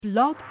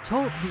Blog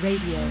Talk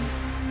Radio.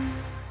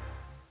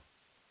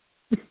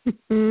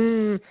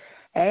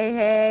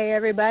 Hey,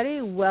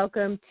 everybody.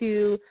 Welcome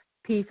to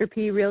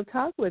P4P Real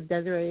Talk with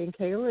Desiree and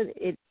Kaylin.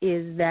 It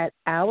is that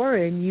hour,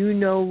 and you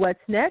know what's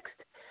next.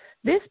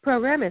 This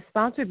program is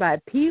sponsored by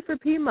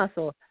P4P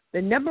Muscle, the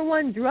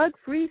 #1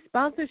 drug-free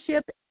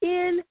sponsorship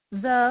in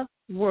the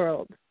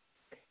world.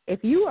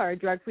 If you are a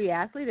drug-free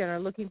athlete and are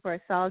looking for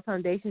a solid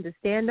foundation to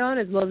stand on,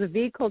 as well as a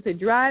vehicle to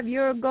drive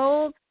your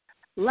goals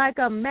like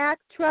a Mack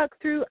truck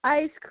through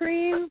ice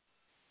cream,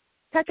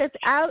 check us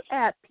out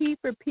at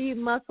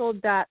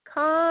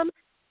p4pmuscle.com.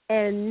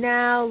 And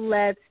now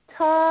let's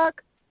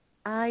talk.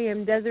 I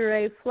am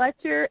Desiree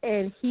Fletcher,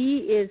 and he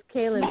is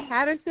Kalen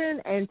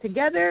Patterson, and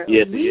together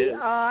we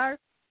are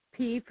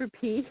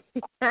P4P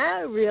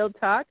Real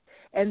Talk,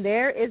 and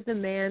there is the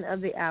man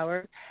of the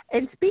hour.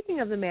 And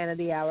speaking of the man of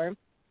the hour,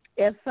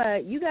 if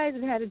you guys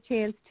have had a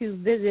chance to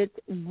visit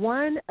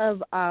one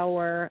of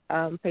our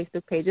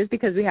Facebook pages,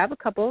 because we have a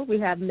couple, we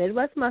have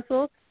Midwest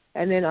Muscle,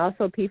 and then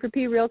also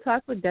P4P Real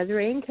Talk with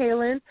Desiree and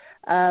Kaylin.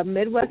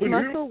 Midwest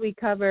Muscle, we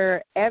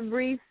cover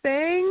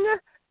everything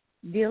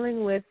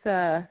dealing with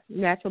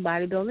natural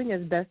bodybuilding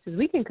as best as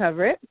we can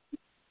cover it.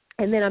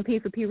 And then on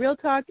P4P Real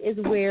Talk is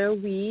where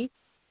we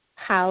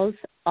house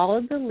all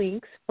of the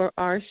links for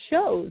our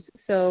shows.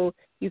 So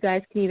you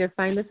guys can either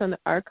find us on the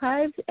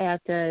archives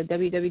at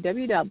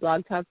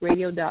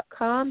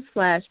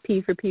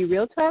www.blogtalkradio.com/P4P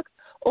Real Talk,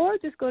 or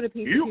just go to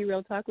P4P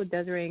Real Talk with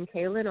Desiree and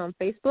Kaylin on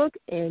Facebook,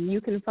 and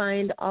you can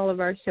find all of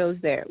our shows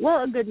there.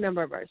 Well, a good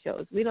number of our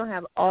shows. We don't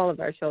have all of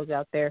our shows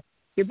out there.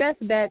 Your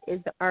best bet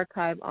is the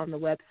archive on the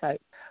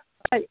website.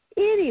 But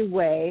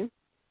anyway,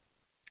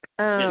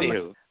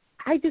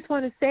 I just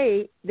want to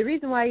say the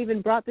reason why I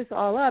even brought this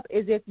all up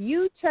is if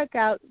you check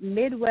out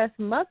Midwest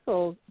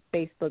Muscle's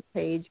Facebook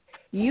page,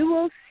 you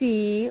will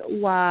see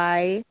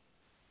why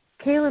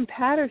Kalen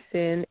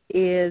Patterson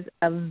is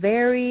a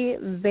very,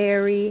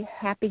 very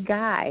happy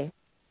guy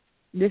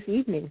this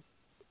evening.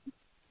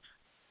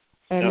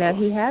 And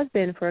he has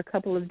been for a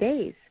couple of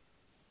days.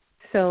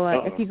 So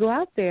if you go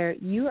out there,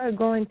 you are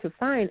going to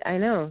find, I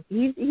know,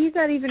 he's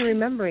not even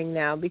remembering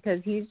now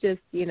because he's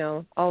just,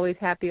 always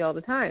happy all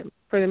the time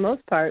for the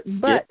most part.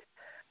 But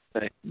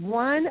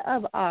one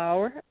of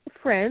our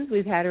friends,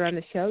 we've had her on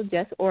the show,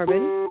 Jess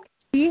Orban,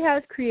 she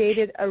has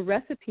created a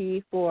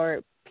recipe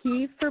for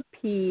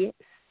P4P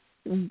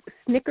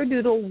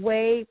Snickerdoodle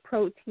whey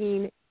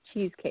protein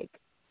cheesecake.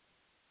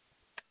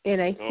 And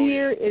I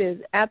hear it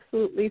is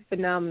absolutely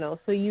phenomenal.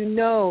 So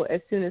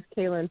as soon as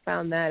Kalen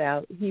found that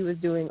out, he was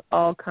doing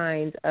all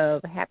kinds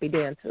of happy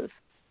dances.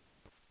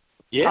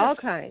 Yes. All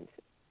kinds.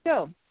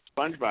 So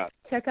SpongeBob.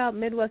 Check out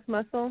Midwest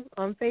Muscle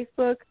on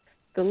Facebook.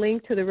 The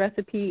link to the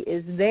recipe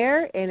is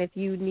there. And if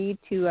you need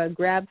to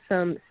grab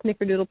some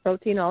Snickerdoodle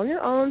protein on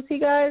your own, see,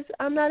 guys,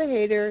 I'm not a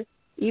hater.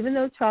 Even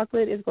though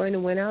chocolate is going to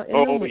win out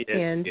in the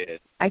weekend,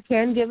 yes. I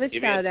can give a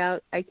shout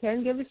out. I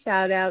can give a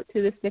shout out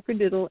to the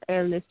Snickerdoodle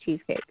and this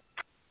cheesecake.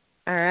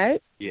 All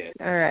right? Yes.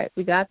 All right,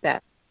 we got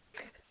that.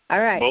 All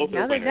right, both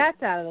now that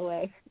that's out of the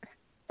way.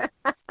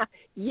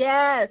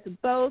 Yes,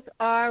 both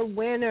are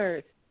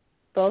winners.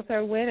 Both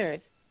are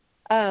winners.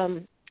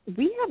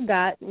 We have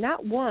got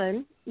not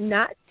one,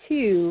 not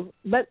two,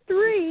 but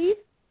three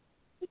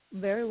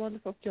very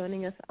wonderful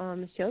joining us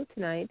on the show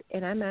tonight,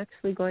 and I'm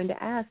actually going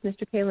to ask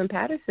Mr. Kalen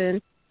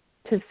Patterson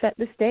to set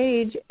the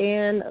stage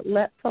and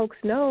let folks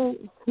know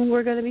who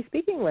we're going to be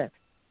speaking with.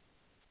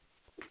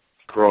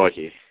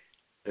 Crikey.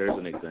 There's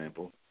an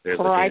example. There's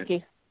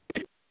Crikey.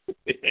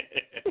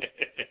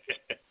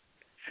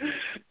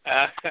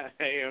 I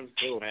am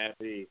so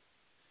happy.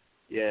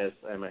 Yes,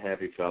 I'm a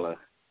happy fella.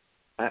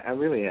 I'm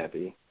really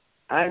happy.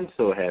 I'm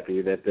so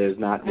happy that there's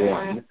not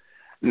one,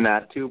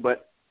 not two,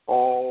 but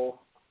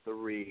all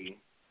three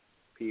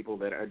people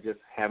that are just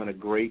having a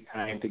great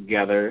time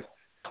together,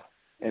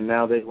 and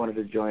now they wanted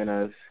to join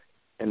us,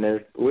 and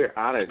we're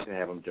honored to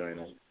have them join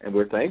us, and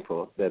we're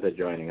thankful that they're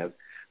joining us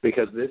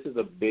because this is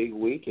a big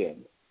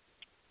weekend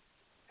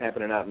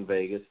happening out in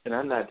Vegas, and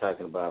I'm not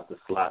talking about the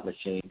slot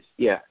machines.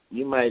 Yeah,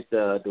 you might do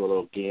a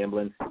little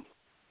gambling,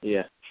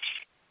 yeah,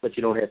 but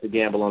you don't have to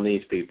gamble on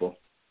these people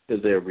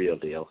because they're real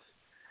deals.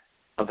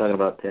 I'm talking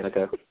about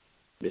Teneka,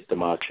 Mr.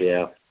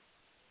 Montreal,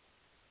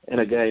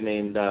 and a guy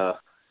named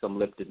some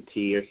Lipton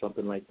Tea or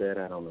something like that.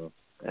 I don't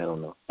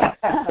know.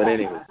 But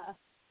anyway,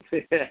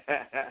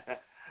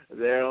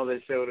 they're on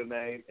the show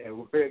tonight, and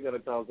we're going to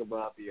talk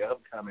about the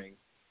upcoming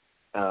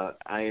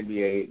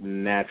PNBA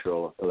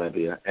Natural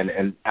Olympia.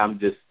 And I'm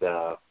just,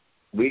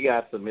 we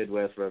got some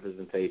Midwest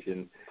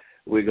representation.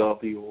 We got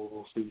the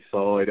OC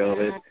side of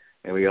it,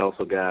 and we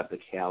also got the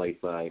Cali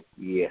side.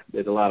 Yeah,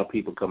 there's a lot of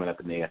people coming up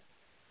in there.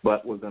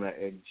 But we're going to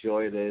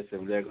enjoy this,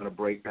 and they're going to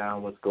break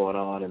down what's going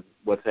on and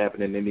what's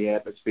happening in the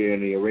atmosphere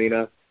in the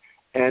arena.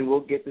 And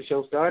we'll get the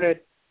show started.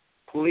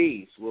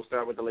 Please, we'll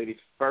start with the ladies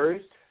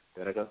first.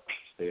 Teneka,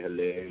 say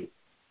hello.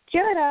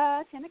 Kia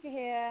ora, Teneka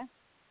here.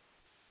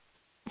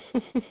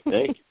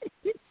 Hey.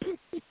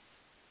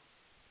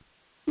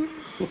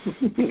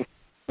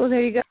 Well,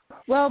 there you go.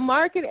 Well,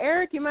 Mark and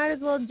Eric, you might as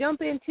well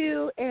jump in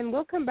too, and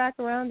we'll come back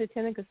around to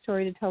Teneka's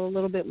story to tell a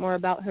little bit more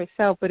about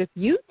herself. But if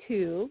you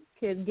two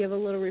could give a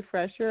little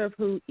refresher of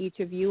who each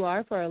of you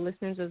are for our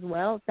listeners as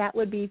well, that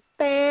would be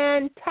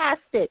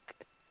fantastic.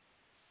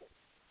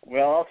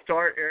 Well, I'll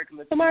start, Eric.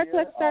 So, Mark,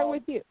 let's start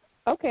with you.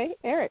 Okay,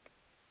 Eric.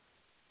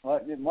 Well,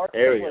 Mark,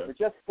 for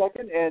just a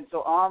second. And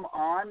so I'm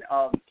on.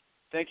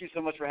 Thank you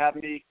so much for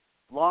having me.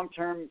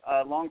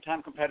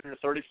 Long-time competitor,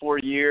 34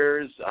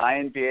 years,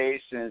 INBA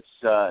since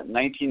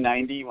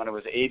 1990 when I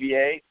was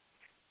ABA,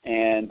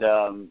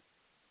 and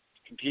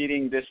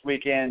competing this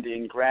weekend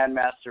in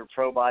Grandmaster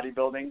Pro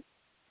Bodybuilding.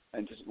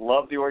 And just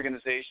love the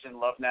organization,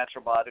 love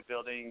natural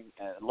bodybuilding,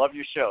 and love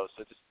your show.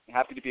 So just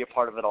happy to be a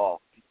part of it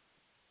all.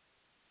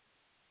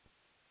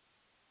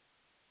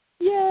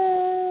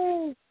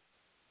 Yay!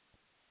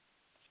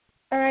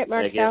 All right,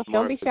 Mark South,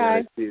 don't be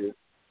shy.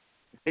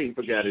 He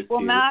forgot his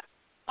Well,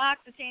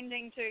 Mark's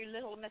attending to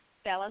Little Miss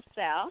Bella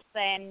South,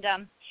 and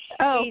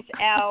he's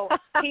our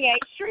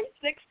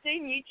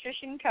PH360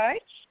 nutrition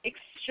coach,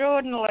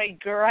 extraordinarily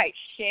great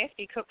chef.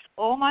 He cooks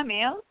all my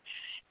meals.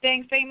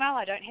 Being female,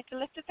 I don't have to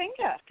lift a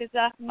finger because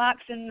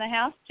Mark's in the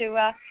house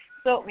to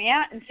sort me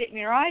out and set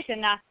me right,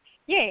 and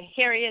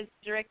here he is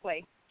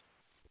directly.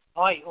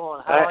 Hi,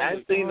 Owen. How are you?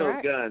 I've seen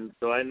those guns,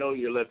 so I know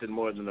you're lifting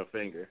more than a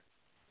finger.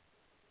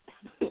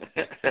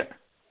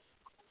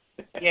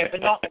 Yeah,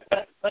 but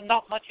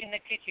not much in the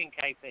kitchen,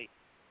 KP.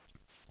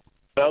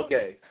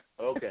 Okay.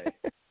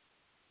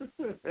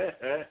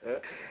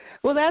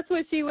 Well, that's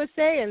what she was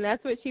saying.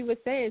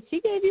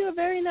 She gave you a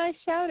very nice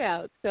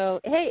shout-out. So,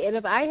 hey, and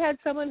if I had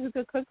someone who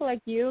could cook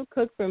like you,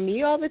 cook for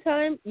me all the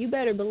time, you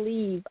better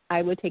believe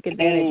I would take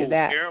advantage of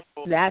that.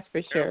 Careful. That's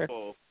for sure.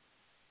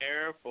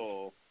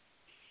 Careful.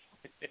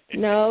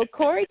 No,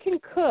 Corey can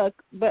cook,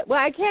 but, well,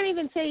 I can't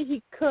even say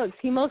he cooks.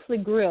 He mostly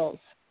grills.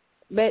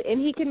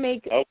 And he can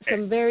make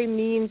some very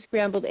mean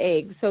scrambled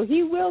eggs. So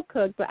he will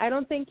cook, but I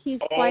don't think he's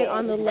quite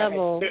on the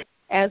level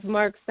as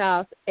Mark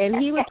South, and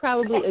he would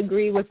probably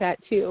agree with that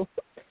too.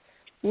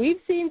 We've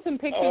seen some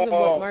pictures of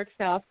what Mark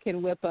South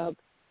can whip up,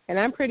 and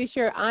I'm pretty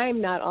sure I'm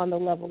not on the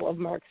level of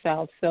Mark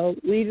South. So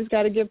we just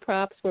got to give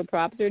props where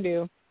props are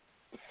due.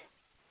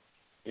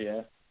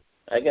 Yeah.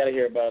 I got to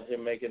hear about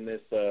him making this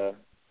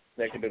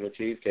snickerdoodle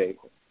cheesecake.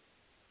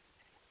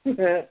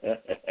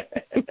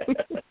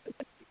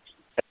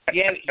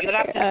 Yeah, you'll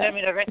have to send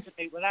me the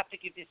recipe. We'll have to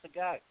give this a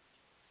go.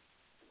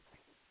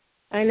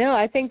 I know.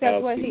 I think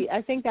that's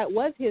I think that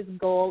was his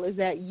goal, is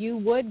that you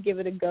would give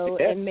it a go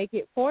and make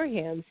it for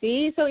him.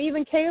 See? So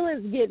even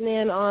Kayla's getting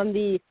in on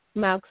the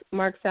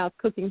Mark South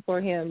cooking for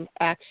him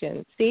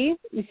action. See?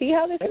 You see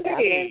how this is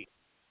happening?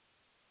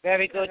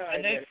 Very good.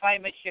 The new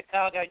famous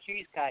Chicago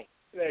cheesecake.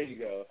 There you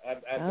go. I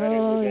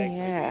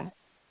bet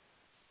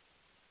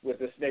with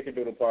the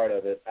snickerdoodle part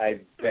of it,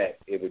 I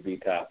bet it would be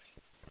tops.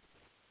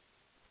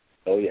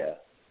 Oh, yeah.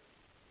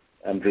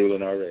 I'm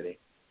drooling already.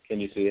 Can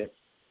you see it?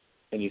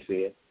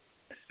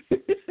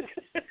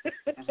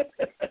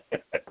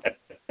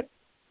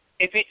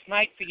 If it's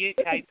made for you,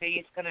 KP,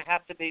 it's going to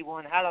have to be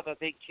one hell of a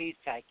big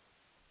cheesecake.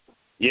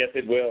 Yes,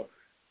 it will.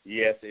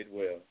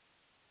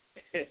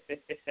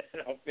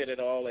 I'll fit it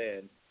all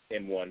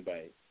in one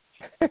bite.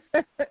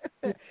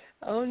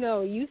 Oh,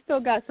 no. You still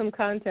got some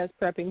contest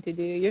prepping to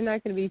do. You're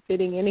not going to be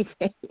fitting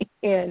anything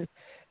in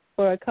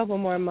for a couple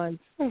more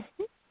months.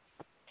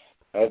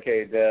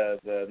 Okay,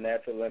 the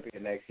Natural Olympia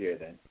next year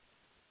then.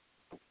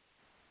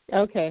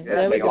 Okay,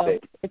 there we go.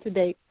 It's a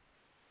date.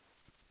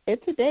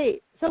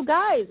 So,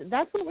 guys,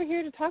 that's what we're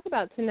here to talk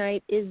about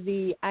tonight is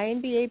the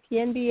INBA,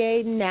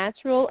 PNBA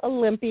Natural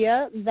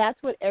Olympia.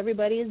 That's what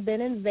everybody has been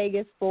in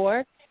Vegas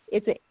for.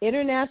 It's an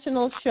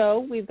international show.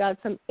 We've got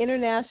some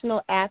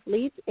international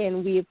athletes,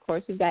 and we've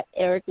got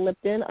Eric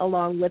Lipton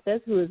along with us,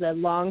 who is a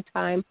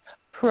longtime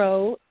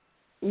pro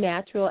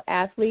natural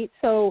athlete.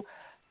 So,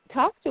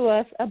 talk to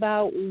us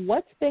about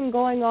what's been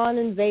going on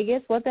in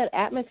Vegas, what that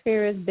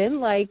atmosphere has been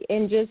like,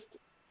 and just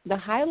the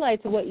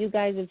highlights of what you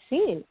guys have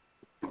seen.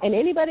 And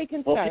anybody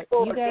can start.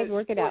 You guys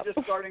work it out.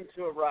 People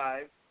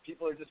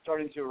are just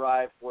starting to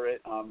arrive for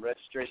it.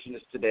 Registration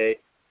is today.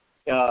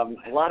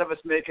 A lot of us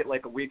make it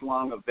like a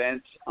week-long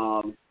event.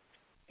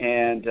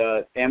 And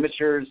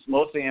amateurs,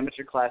 mostly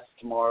amateur classes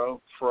tomorrow,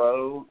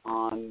 pro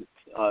on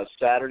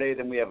Saturday.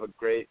 Then we have a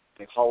great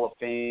Hall of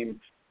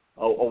Fame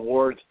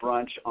awards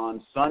brunch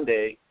on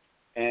Sunday.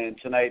 And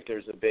tonight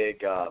there's a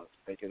big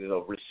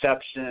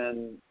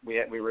reception. We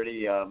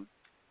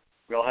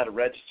all had to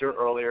register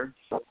earlier,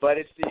 but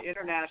it's the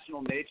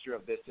international nature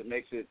of this that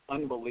makes it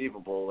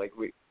unbelievable. Like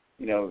we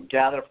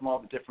gather from all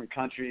the different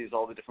countries,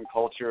 all the different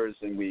cultures,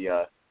 and we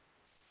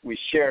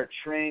share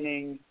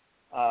training.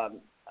 I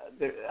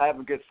have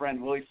a good friend,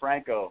 Willie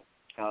Franco,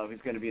 who's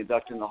going to be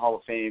inducted in the Hall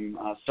of Fame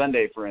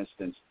Sunday, for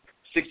instance.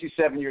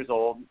 67 years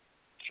old,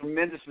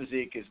 tremendous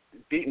physique, is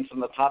beaten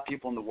some of the top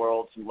people in the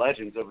world, some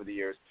legends over the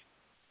years.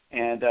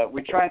 And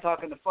we try and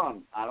talk on the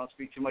phone. I don't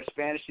speak too much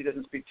Spanish. He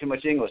doesn't speak too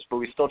much English, but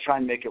we still try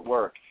and make it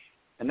work.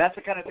 And that's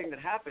the kind of thing that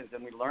happens,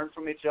 and we learn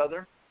from each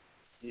other.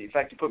 In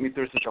fact, he put me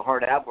through such a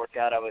hard ab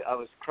workout. I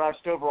was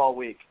crouched over all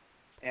week.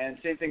 And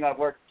same thing, I've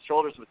worked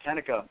shoulders with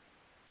Teneka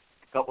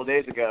a couple of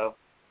days ago,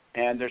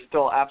 and they're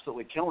still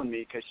absolutely killing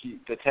me because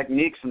the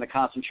techniques and the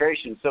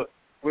concentration. So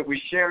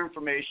we share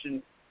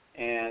information,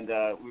 and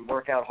we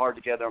work out hard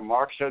together.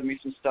 Mark showed me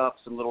some stuff,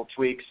 some little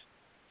tweaks,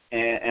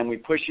 and we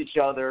push each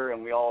other,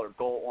 and we all are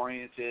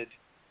goal-oriented.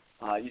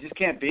 You just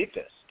can't beat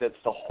this. That's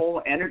the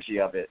whole energy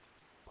of it.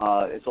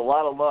 It's a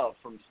lot of love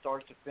from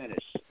start to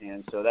finish,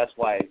 and so that's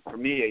why, for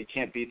me, you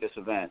can't beat this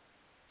event.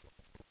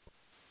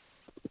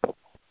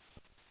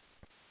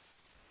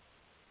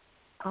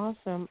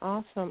 Awesome.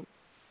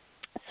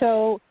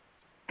 So,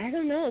 I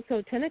don't know.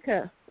 So,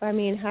 Teneka, I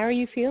mean, how are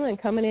you feeling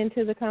coming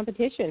into the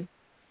competition?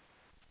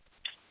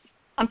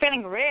 I'm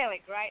feeling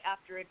really great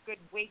after a good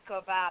week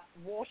of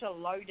water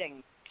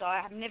loading. So I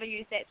have never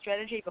used that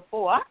strategy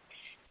before.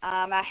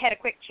 I had a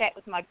quick chat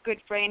with my good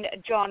friend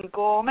John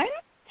Gorman,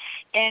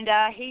 and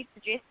he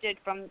suggested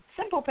from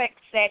simple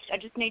picks that I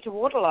just need to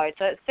water load.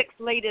 So it's 6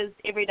 litres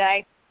every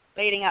day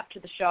leading up to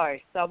the show.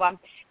 So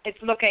it's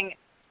looking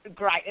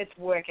great. It's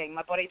working.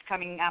 My body's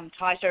coming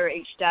tighter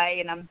each day,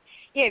 and I'm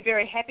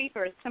very happy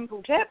for a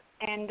simple tip.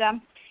 And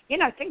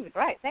things are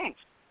great. Thanks.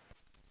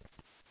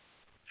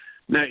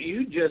 Now,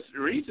 you just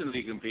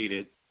recently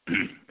competed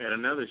at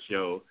another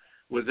show.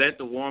 Was that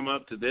the warm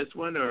up to this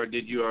one, or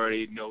did you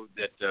already know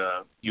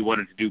that you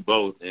wanted to do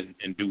both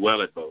and do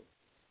well at both?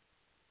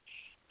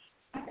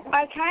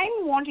 I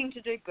came wanting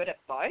to do good at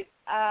both.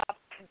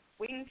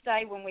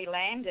 Wednesday when we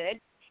landed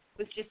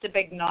was just a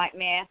big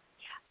nightmare.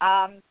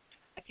 A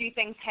few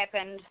things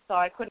happened, so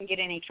I couldn't get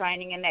any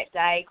training in that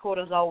day.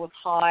 Cortisol was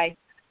high.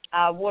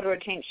 Water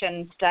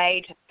retention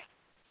stayed.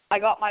 I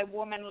got my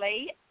woman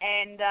lead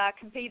and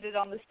competed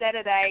on the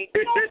Saturday.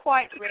 Not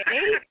quite ready,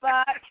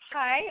 but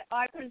hey,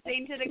 I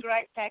presented a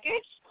great package,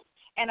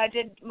 and I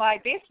did my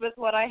best with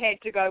what I had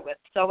to go with.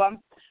 So I'm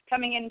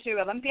coming into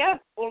Olympia.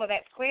 All of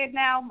that's cleared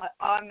now.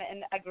 I'm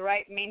in a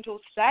great mental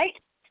state.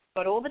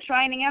 Got all the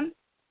training in.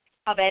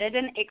 I've added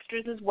in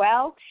extras as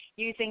well,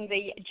 using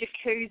the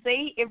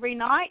jacuzzi every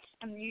night.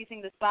 I'm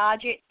using the spa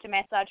jets to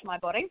massage my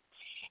body.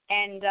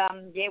 And,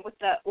 with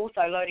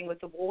also loading with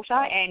the water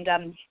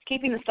and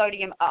keeping the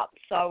sodium up.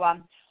 So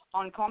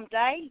on comp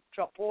day,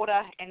 drop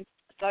water and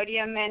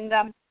sodium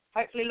and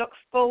hopefully look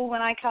full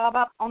when I carb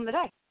up on the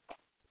day.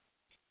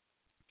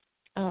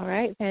 All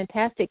right,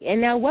 fantastic. And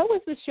now what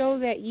was the show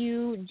that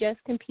you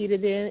just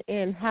competed in,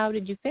 and how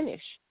did you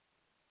finish?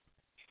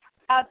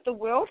 At the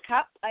World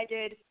Cup, I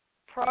did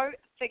Pro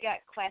Figure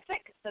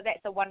Classic, so that's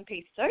a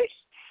one-piece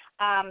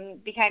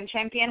suit. Became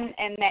champion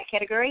in that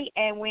category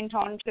and went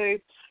on to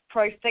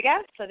Pro Figure,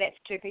 so that's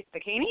two-piece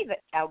bikini,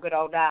 that's our good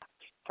old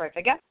Pro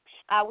Figure.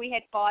 We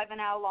had 5 in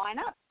our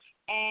lineup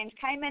and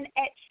came in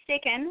at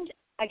second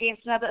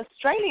against another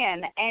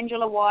Australian,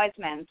 Angela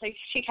Wiseman. So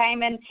she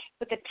came in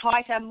with a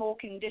tighter, more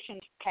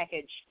conditioned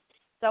package.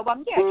 So, I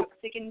took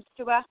second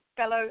to a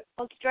fellow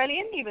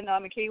Australian, even though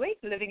I'm a Kiwi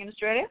living in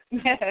Australia.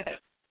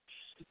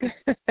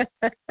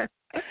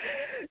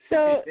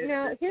 So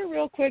now, here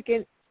real quick,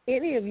 and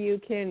any of you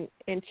can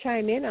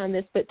chime in on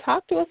this, but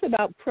talk to us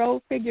about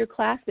Pro Figure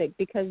Classic,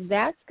 because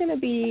that's going to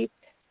be,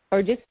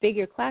 or just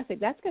Figure Classic,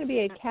 that's going to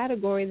be a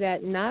category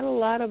that not a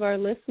lot of our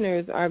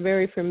listeners are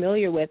very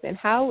familiar with. And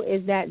how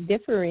is that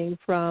differing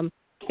from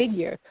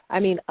figure? I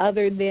mean,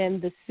 other than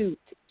the suit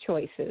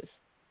choices.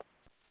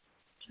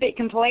 To be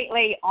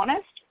completely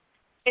honest,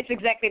 it's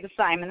exactly the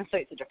same, and the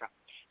suits are different.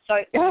 So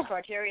the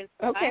criteria is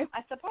the same.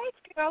 I suppose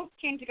girls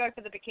tend to go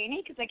for the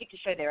bikini because they get to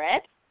show their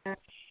abs.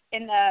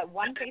 In the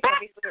one piece,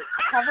 obviously, it's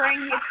covering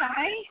your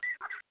tummy.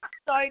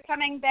 So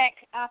coming back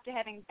after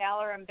having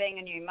Bella and being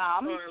a new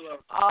mum,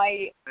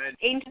 I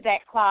entered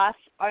that class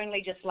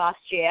only just last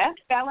year,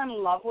 fell in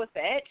love with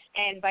it,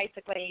 and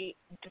basically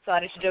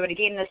decided to do it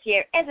again this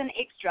year as an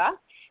extra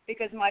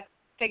because my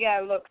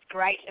figure looks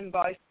great in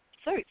both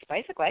suits,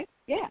 basically.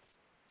 Yeah.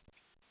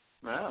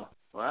 Wow,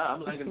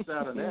 I'm liking the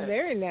sound of that.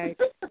 Very nice.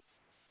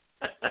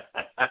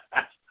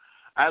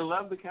 I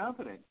love the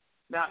confidence.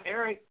 Now,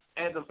 Eric,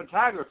 as a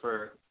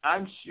photographer,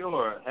 I'm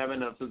sure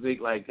having a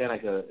physique like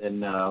Teneka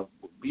and,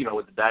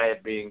 with the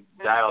diet being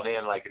dialed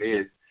in like it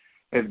is,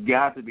 has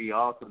got to be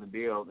awesome to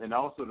deal, and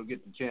also to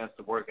get the chance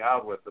to work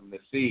out with them to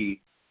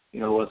see,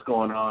 what's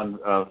going on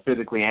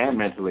physically and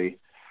mentally.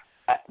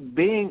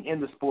 Being in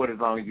the sport as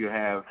long as you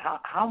have,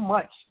 how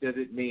much does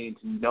it mean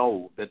to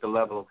know that the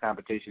level of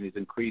competition is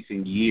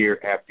increasing year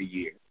after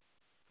year?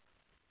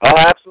 Oh,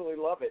 I absolutely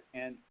love it.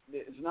 And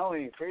it's not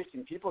only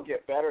increasing, people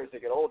get better as they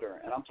get older.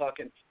 And I'm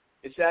talking,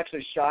 it's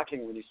actually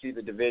shocking when you see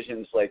the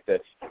divisions like the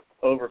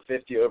over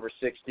 50, over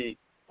 60.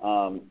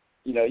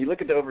 You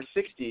look at the over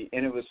 60,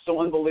 and it was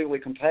so unbelievably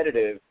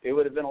competitive. It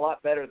would have been a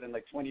lot better than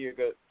like 20 years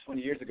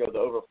ago, the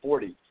over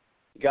 40.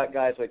 You got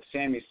guys like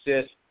Sammy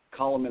Sis,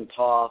 Coleman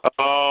Toth,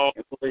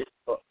 and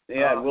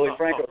Willie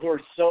Franco, who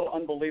are so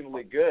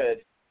unbelievably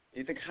good.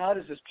 You think, how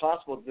is this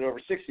possible to do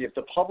over 60? If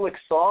the public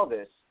saw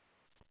this,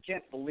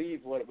 can't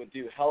believe what it would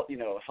do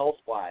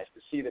health-wise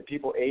to see that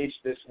people age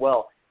this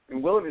well.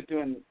 And Willie was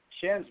doing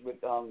chins with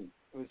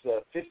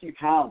 50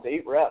 pounds,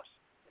 8 reps,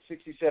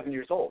 67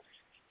 years old.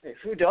 Hey,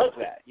 who does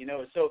that?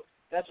 So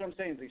that's what I'm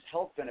saying, these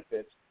health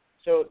benefits.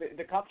 So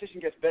the competition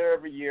gets better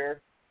every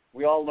year.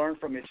 We all learn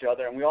from each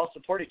other, and we all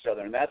support each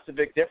other, and that's the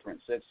big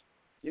difference. It's,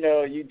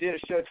 you did a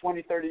show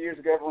 20, 30 years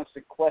ago, everyone's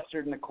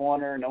sequestered in the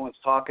corner, no one's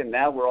talking.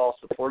 Now we're all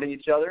supporting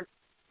each other.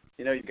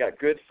 You've got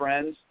good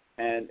friends,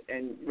 and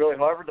really,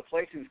 however the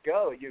placings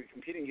go, you're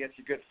competing against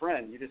your good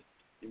friend.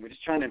 We're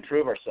just trying to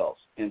improve ourselves,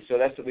 and so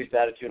that's at least the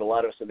attitude a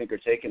lot of us, I think, are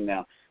taking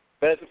now.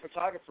 But as a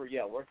photographer,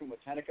 working with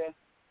Teneka,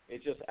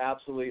 it's just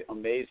absolutely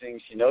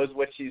amazing. She knows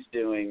what she's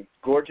doing,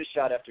 gorgeous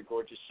shot after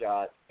gorgeous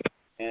shot,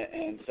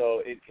 and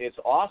so it's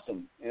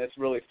awesome, and it's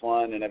really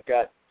fun. And I've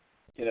got,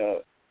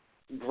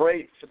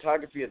 great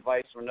photography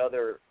advice from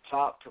another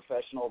top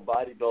professional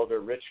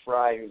bodybuilder, Rich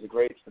Fry, who's a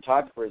great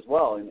photographer as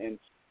well, and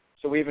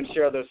so we even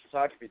share those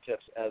photography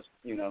tips as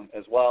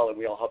well, and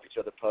we all help each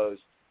other pose.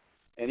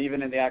 And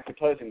even in the act of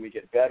posing, we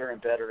get better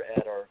and better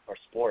at our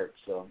sport.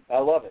 So I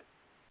love it.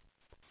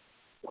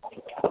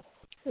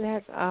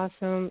 That's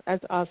awesome.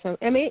 That's awesome.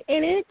 I mean,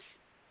 and it's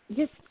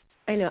just,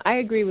 I know, I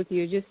agree with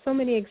you. Just so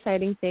many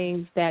exciting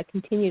things that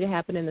continue to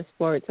happen in the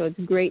sport. So it's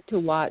great to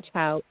watch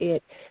how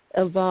it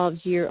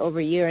evolves year over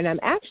year. And I'm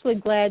actually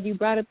glad you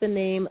brought up the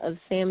name of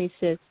Sammy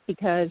Sitz,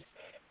 because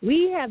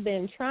we have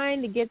been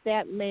trying to get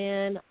that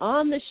man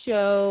on the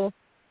show.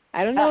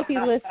 I don't know if he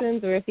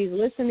listens or if he's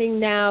listening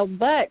now,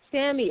 but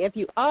Sammy, if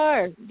you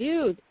are,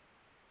 dude,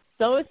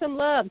 show us some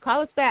love.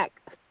 Call us back.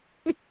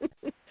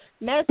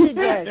 Message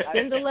us.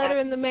 Send a letter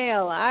in the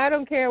mail. I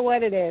don't care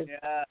what it is.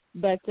 Yeah.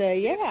 But,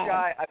 yeah.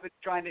 Guy, I've been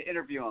trying to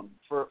interview him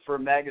for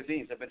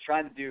magazines. I've been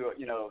trying to do,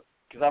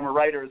 because I'm a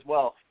writer as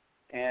well,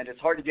 and it's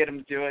hard to get him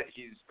to do it.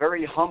 He's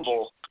very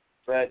humble,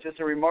 but just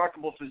a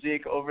remarkable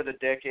physique over the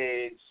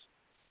decades.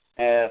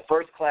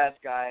 First-class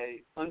guy,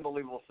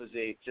 unbelievable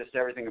physique. Just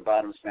everything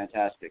about him is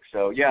fantastic.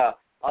 So, yeah,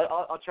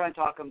 I'll try and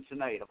talk to him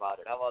tonight about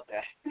it. How about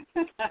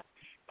that?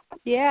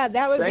 Yeah,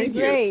 that would be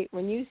great.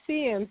 When you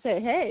see him,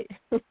 say, hey.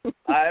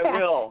 I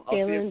will.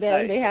 Kaylin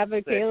down to have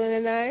a Kaylin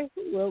and I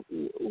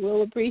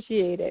will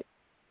appreciate it.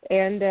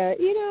 And,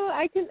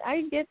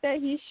 I get that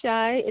he's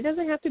shy. It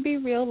doesn't have to be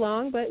real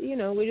long, but,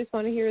 we just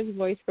want to hear his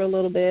voice for a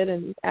little bit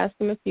and ask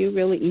him a few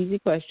really easy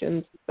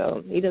questions,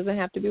 so he doesn't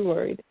have to be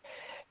worried.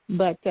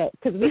 But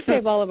because we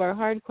save all of our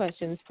hard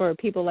questions for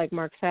people like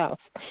Mark South.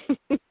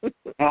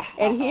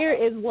 And here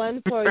is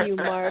one for you,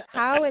 Mark.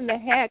 How in the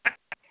heck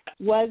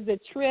was the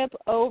trip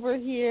over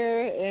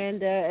here?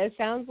 And it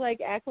sounds like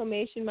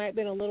acclimation might have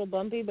been a little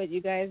bumpy, but you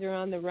guys are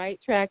on the right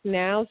track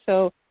now.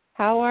 So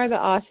how are the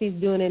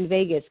Aussies doing in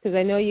Vegas? Because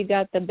I know you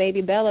got the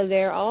baby Bella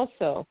there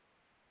also.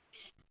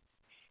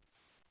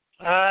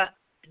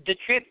 The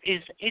trip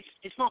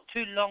it's not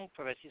too long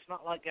for us. It's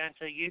not like going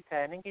to the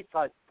UK. I think it's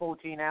like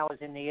 14 hours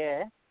in the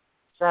air.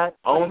 So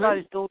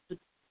those daughters,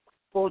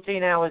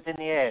 14 hours in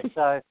the air.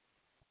 So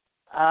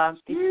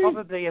it's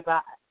probably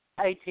about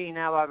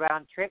 18-hour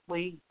round trip.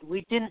 We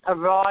didn't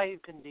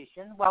arrive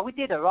condition. Well, we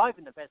did arrive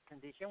in the best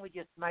condition. We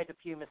just made a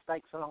few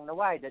mistakes along the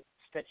way that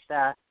stretched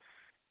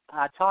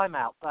our time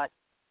out. But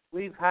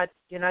we've had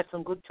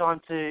some good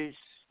time to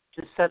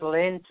settle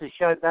in, to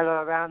show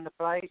Bella around the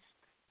place,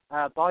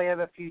 buy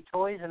her a few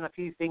toys and a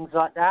few things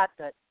like that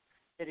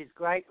is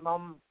great.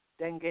 Mom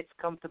then gets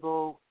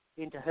comfortable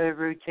into her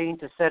routine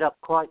to set up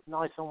quite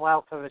nice and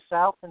well for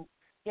herself, and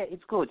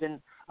it's good. And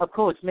of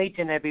course,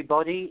 meeting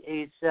everybody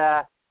is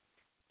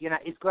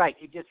it's great.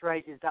 It just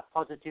raises that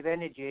positive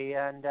energy,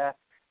 and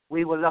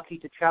we were lucky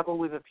to travel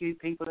with a few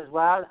people as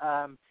well.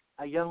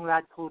 A young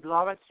lad called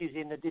Lawrence, who's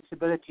in the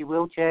disability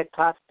wheelchair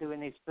class,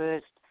 doing his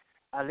first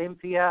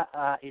Olympia,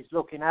 is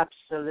looking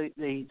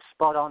absolutely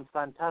spot on,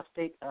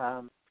 fantastic.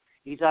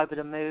 He's over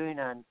the moon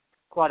and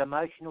quite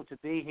emotional to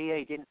be here.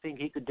 He didn't think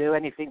he could do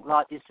anything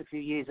like this a few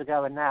years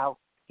ago, and now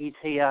he's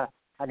here,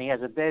 and he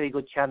has a very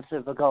good chance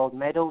of a gold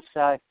medal.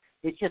 So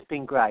it's just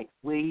been great.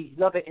 We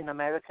love it in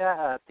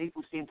America.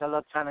 People seem to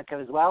love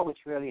Teneka as well, which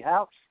really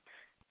helps.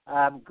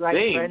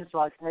 Great friends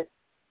like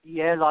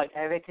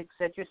Eric,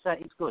 etc. So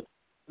it's good,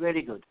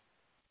 really good.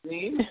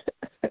 Seam?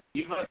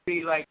 You must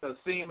be like a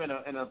seam in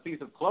a piece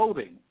of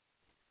clothing.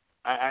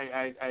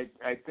 I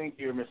think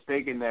you're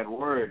mistaking that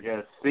word.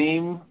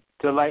 Seem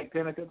to like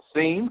Teneka?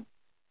 Seam?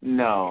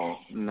 No,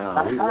 we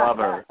love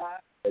her.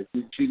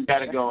 She's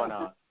got it going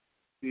on.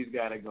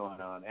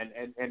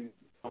 And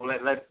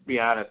let's be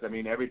honest. I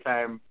mean, every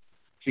time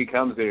she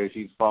comes there,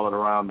 she's followed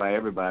around by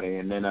everybody,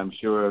 and then I'm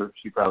sure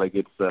she probably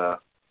gets to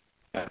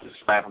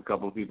slap a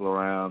couple of people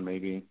around,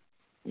 maybe,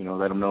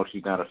 let them know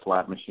she's not a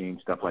slot machine,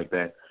 stuff like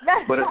that.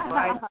 But it's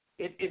nice.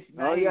 It's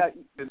nice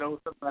to know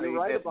somebody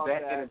that's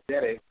that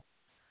energetic.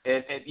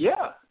 And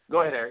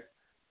go ahead, Eric.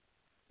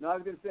 No, I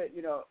was going to say,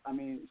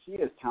 she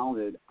is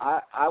talented.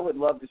 I would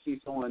love to see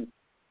someone,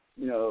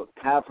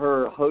 have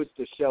her host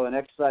a show, an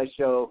exercise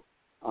show,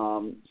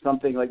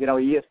 something like,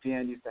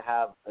 ESPN used to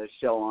have a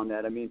show on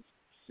that. I mean,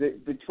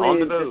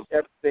 between just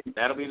everything.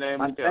 That'll be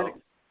named the show.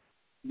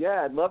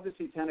 Yeah, I'd love to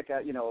see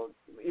Teneka,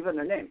 even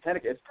their name,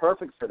 Teneka, it's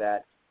perfect for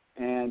that.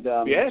 And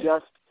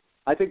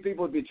I think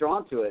people would be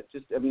drawn to it.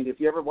 If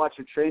you ever watch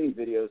her training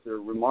videos, they're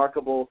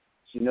remarkable.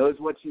 She knows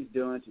what she's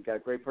doing. She's got a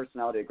great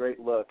personality, a great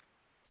look.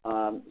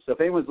 So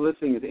if anyone's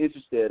listening is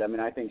interested, I mean,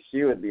 I think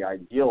she would be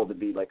ideal to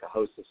be like a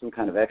host of some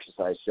kind of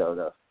exercise show,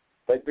 though.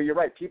 But you're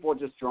right. People are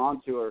just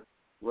drawn to her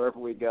wherever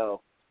we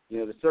go. You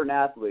know, there's certain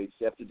athletes,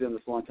 after doing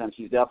this a long time,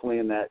 she's definitely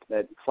in that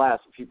class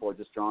where people are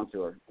just drawn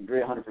to her. I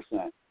agree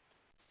 100%.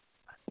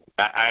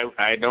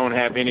 I don't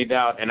have any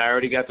doubt, and I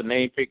already got the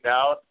name picked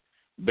out,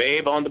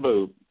 Babe on the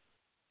Boob.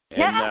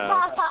 And,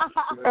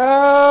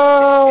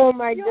 oh,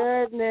 my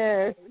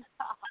goodness.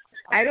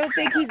 I don't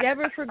think he's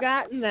ever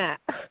forgotten that.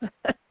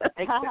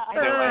 Hey,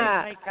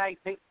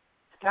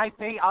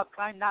 KP, I'll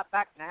claim that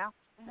back now.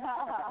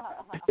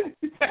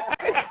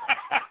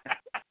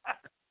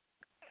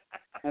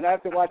 And I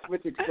have to watch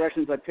which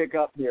expressions I pick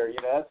up here.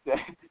 You know,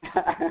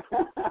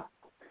 that's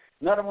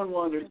not everyone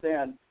will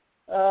understand.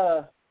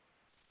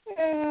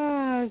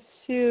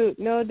 Shoot,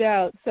 no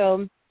doubt.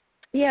 So,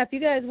 yeah, if you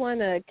guys want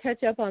to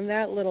catch up on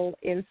that little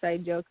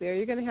inside joke there,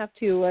 you're going to have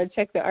to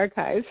check the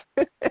archives.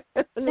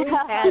 We've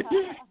had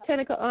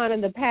Teneka on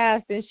in the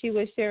past, and she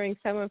was sharing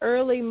some of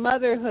early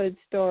motherhood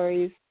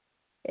stories.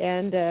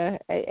 And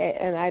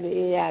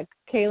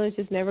Kaylin's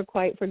just never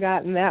quite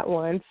forgotten that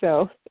one.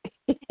 So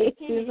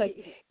she's like,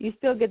 you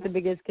still get the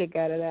biggest kick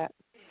out of that.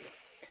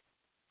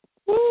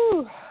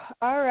 Woo.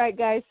 All right,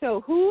 guys.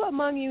 So who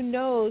among you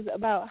knows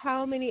about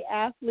how many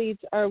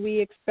athletes are we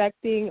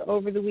expecting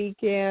over the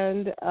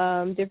weekend?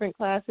 Different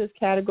classes,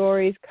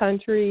 categories,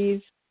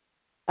 countries,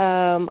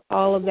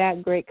 all of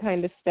that great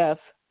kind of stuff.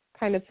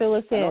 Kind of fill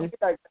us in.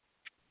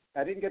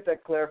 I didn't get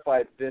that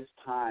clarified this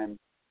time.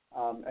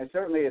 And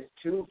certainly it's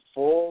 2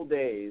 full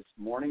days,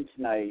 morning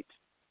to night.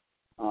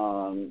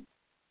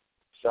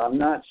 So I'm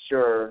not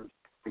sure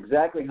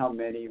exactly how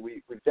many.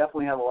 We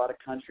definitely have a lot of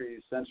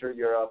countries, Central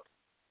Europe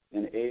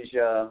and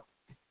Asia.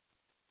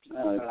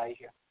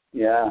 Malaysia.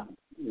 Yeah,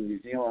 New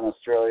Zealand,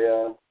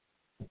 Australia.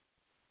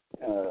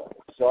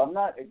 So I'm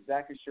not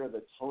exactly sure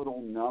the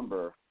total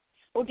number.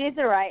 Well,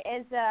 Desiree,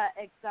 as an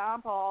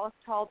example, I was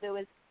told there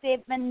was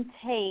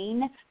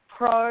 17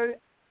 pro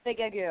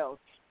figure girls,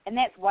 and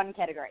that's one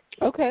category.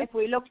 Okay. If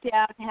we look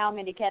down how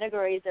many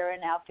categories are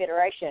in our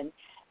federation,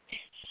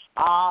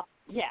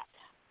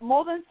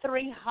 more than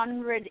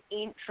 300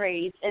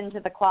 entries into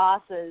the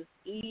classes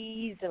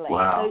easily.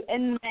 Wow. So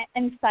in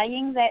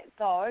saying that,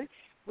 though,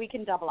 we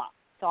can double up.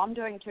 So I'm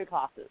doing 2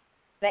 classes.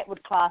 That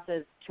would class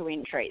as 2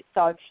 entries.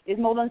 So there's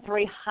more than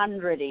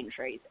 300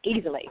 entries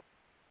easily.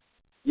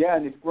 Yeah,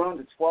 and it's grown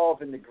to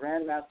 12 in the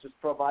Grandmasters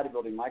Pro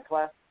Bodybuilding. My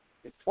class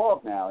is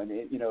 12 now, and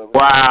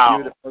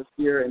wow. The first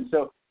year,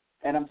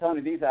 and I'm telling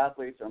you, these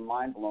athletes are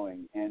mind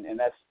blowing, and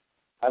that's,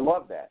 I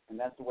love that, and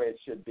that's the way it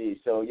should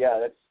be. So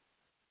yeah,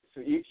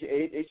 so each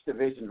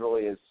division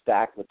really is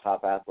stacked with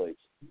top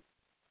athletes.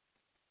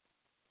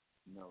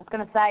 I was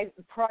going to say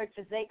the pro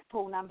physique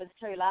pool numbers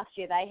too. Last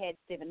year they had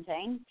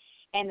 17,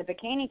 and the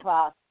bikini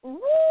class,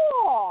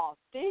 whoa,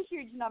 they're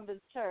huge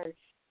numbers too.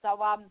 So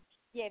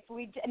yeah,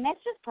 and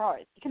that's just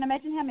pros. You can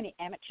imagine how many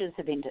amateurs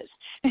have entered.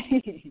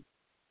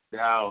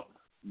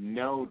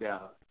 No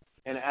doubt.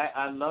 And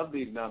I love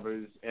these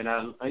numbers,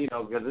 and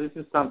because this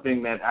is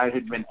something that I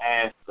had been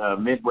asked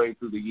midway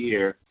through the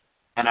year,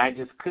 and I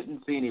just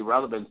couldn't see any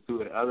relevance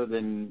to it other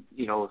than,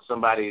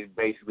 somebody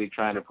basically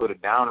trying to put a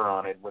downer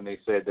on it when they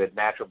said that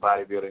natural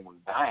bodybuilding was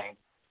dying.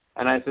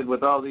 And I said,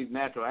 with all these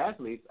natural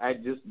athletes, I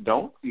just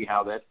don't see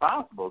how that's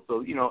possible.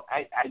 So,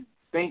 I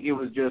think it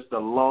was just a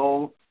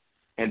lull,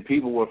 and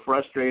people were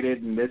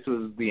frustrated, and this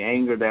was the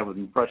anger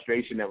and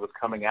frustration that was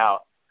coming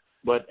out.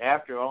 But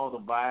after all the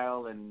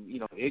vile and,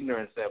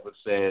 ignorance that was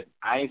said,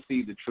 I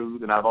see the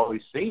truth, and I've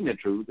always seen the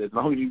truth. As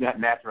long as you got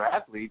natural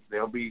athletes,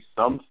 there'll be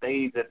some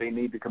stage that they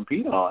need to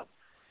compete on.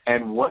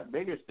 And what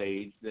bigger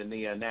stage than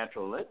the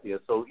natural Olympia?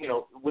 So,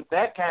 with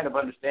that kind of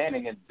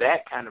understanding and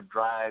that kind of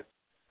drive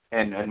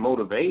and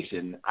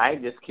motivation, I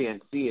just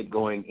can't see it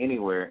going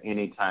anywhere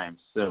anytime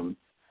soon.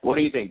 What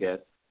do you think, Des?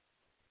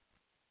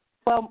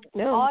 Well,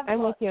 no,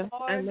 I'm with you.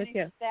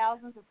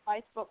 Thousands of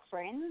Facebook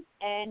friends,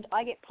 and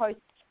I get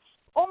posts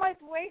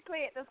almost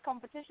weekly at this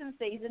competition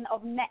season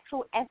of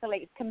natural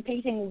athletes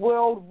competing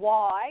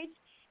worldwide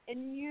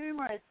in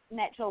numerous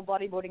natural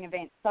bodybuilding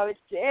events. So it's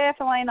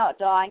definitely not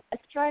dying.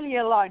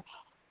 Australia alone,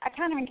 I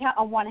can't even count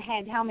on one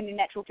hand how many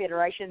natural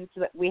federations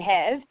that we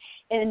have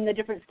in the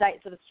different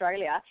states of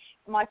Australia.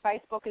 My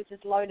Facebook is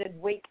just loaded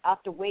week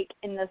after week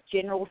in this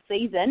general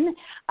season.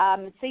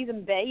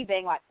 Season B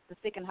being like the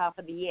second half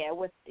of the year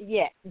with,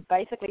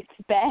 basically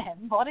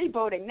spam,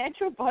 bodybuilding,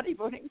 natural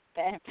bodybuilding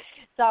spam.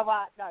 So,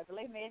 no,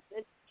 believe me,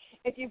 it's,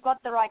 if you've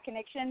got the right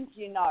connections,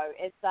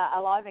 it's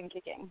alive and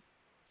kicking.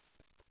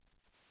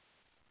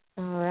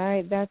 All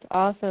right, that's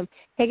awesome.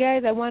 Hey,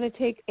 guys, I want to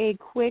take a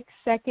quick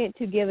second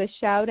to give a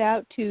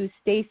shout-out to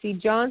Stacy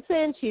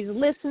Johnson. She's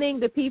listening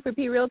to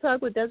P4P Real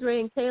Talk with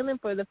Desiree and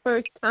Kaylin for the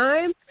first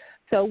time.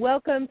 So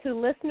welcome to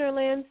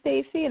Listenerland,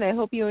 Stacy, and I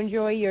hope you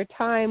enjoy your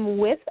time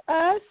with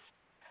us.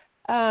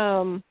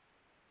 And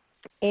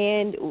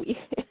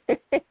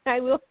I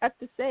will have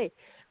to say,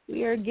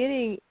 we are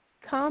getting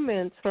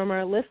comments from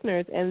our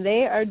listeners, and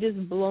they are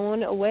just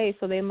blown away.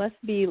 So they must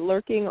be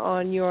lurking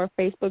on your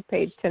Facebook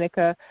page,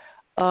 Teneka,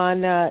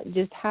 on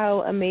just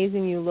how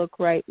amazing you look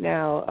right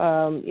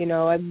now.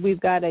 We've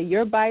got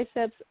your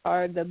biceps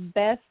are the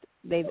best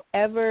they've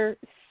ever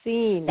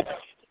seen.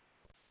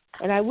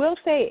 And I will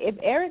say, if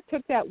Eric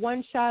took that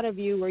one shot of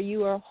you where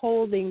you are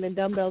holding the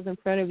dumbbells in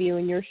front of you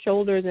and your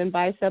shoulders and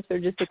biceps are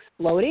just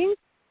exploding,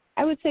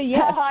 I would say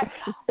yes.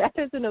 That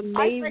is an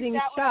amazing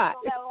shot.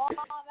 Oh,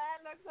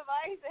 that looks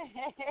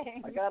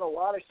amazing. I got a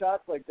lot of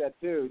shots like that,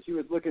 too. She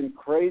was looking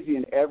crazy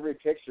in every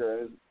picture.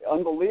 It was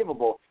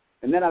unbelievable.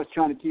 And then I was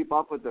trying to keep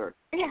up with her.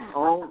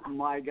 Oh,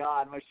 my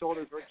God. My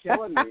shoulders were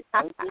killing me.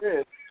 I'm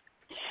serious.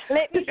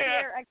 Let me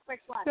share a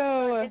quick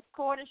one. It's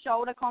called a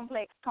shoulder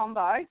complex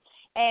combo,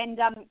 and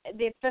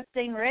they're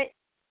 15 reps,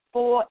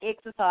 4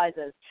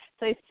 exercises.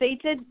 So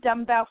seated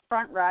dumbbell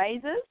front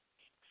raises,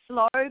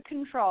 slow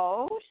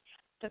controlled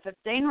to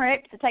 15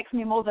 reps. It takes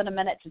me more than a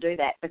minute to do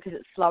that because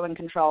it's slow and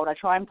controlled. I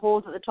try and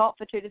pause at the top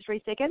for 2 to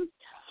 3 seconds,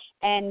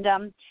 and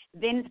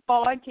then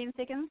follow 10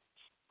 seconds.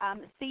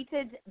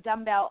 Seated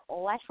dumbbell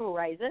lateral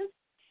raises.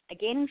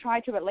 Again,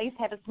 try to at least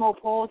have a small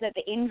pause at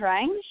the end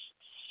range.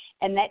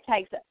 And that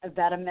takes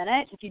about a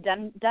minute if you've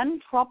done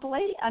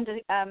properly under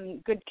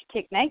good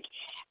technique.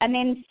 And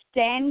then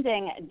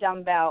standing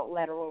dumbbell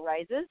lateral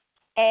raises,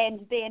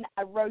 and then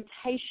a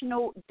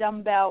rotational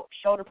dumbbell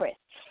shoulder press.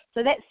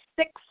 So that's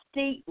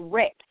 60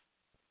 reps,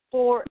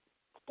 4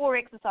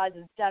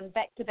 exercises done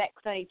back-to-back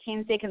with only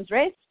 10 seconds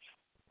rest,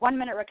 1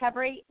 minute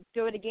recovery,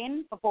 do it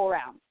again for 4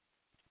 rounds.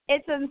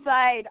 It's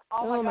insane.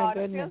 Oh my God,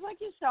 goodness. It feels like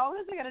your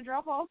shoulders are going to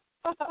drop off.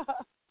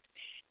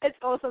 It's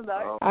awesome,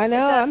 though. I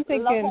know. I'm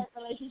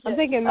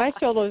thinking my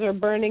shoulders are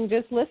burning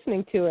just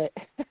listening to it.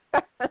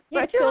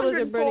 My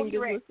shoulders are burning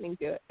just listening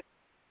to it.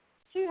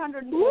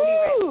 240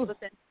 reps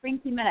within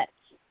 20 minutes.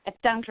 If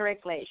done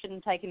correctly, it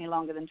shouldn't take any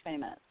longer than 20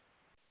 minutes.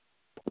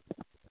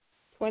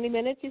 20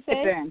 minutes, you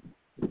say?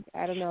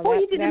 I don't know. Well,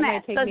 you did the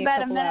math. So it's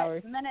about a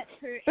hours. minute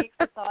per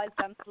exercise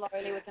done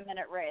slowly with a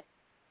minute rest.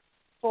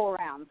 4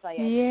 rounds. So,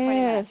 20 yes.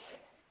 minutes.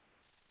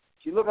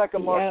 She looked like a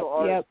martial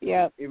artist.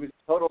 Yep. It was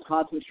total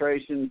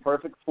concentration,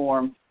 perfect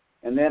form.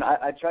 And then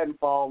I tried to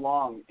follow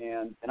along,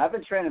 and I've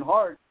been training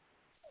hard.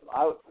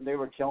 They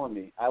were killing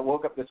me. I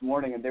woke up this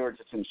morning, and they were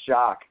just in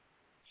shock.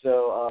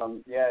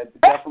 So,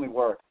 it definitely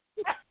worked.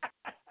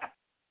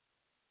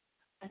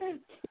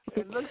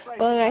 It looks like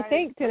well, and I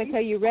think,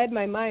 Teneka, you read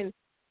my mind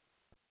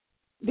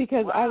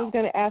because I was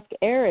going to ask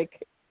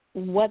Eric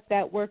what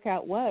that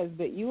workout was,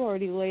 but you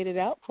already laid it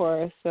out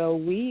for us. So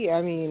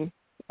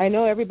I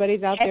know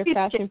everybody's out there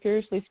fast and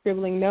furiously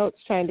scribbling notes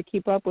trying to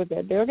keep up with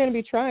it. They're going to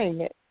be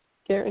trying it,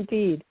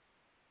 guaranteed.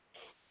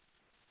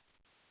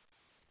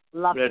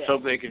 Let's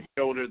hope they can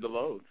shoulder the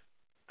load.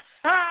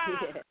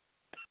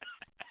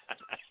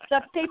 So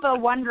if people are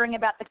wondering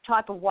about the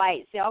type of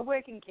weight, I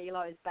work in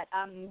kilos, but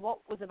what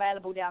was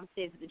available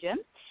downstairs at the gym.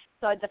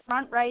 So the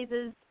front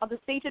raises, the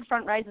seated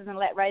front raises and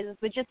lat raises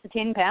were just the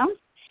 10 pounds,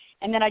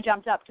 and then I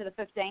jumped up to the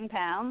 15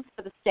 pounds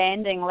for the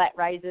standing lat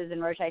raises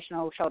and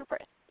rotational shoulder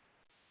press.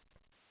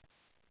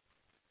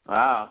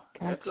 Wow,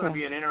 Gotcha. That's going to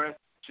be an interesting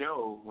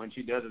show when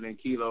she does it in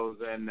kilos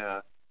and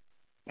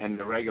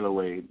the regular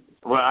weight.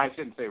 Well, I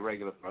shouldn't say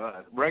regular for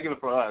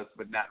us,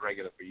 but not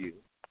regular for you.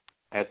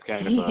 That's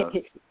kind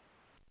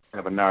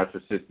of a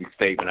narcissistic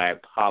statement. I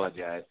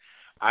apologize.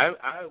 I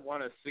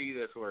want to see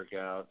this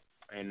workout,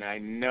 and I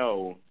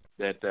know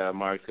that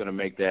Mark's going to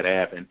make that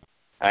happen.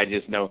 I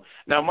just know.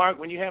 Now, Mark,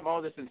 when you have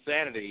all this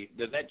insanity,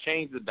 does that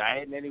change the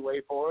diet in any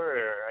way for her,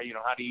 or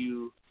how do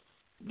you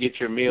get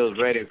your meals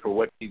ready for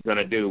what she's going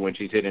to do when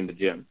she's hitting the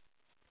gym?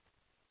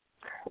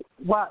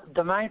 Well,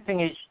 the main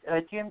thing is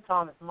gym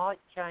times might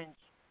change,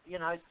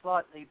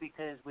 slightly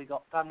because we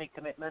got family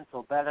commitments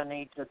or Bella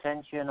needs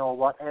attention or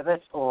whatever,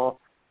 or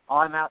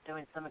I'm out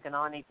doing something and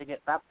I need to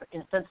get back, for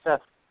instance. So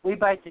we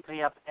basically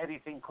have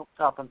everything cooked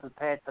up and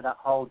prepared for that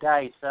whole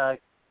day. So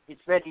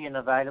it's ready and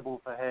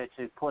available for her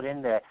to put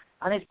in there.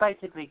 And it's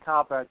basically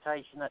carb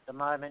rotation at the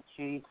moment.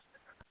 She's,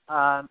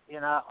 on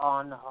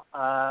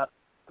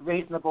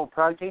reasonable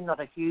protein, not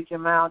a huge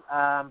amount,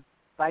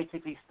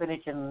 basically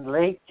spinach and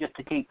leek just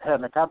to keep her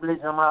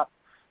metabolism up,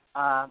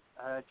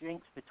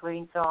 drinks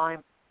between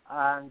time,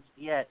 and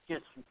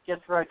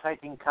just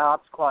rotating carbs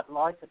quite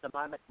light at the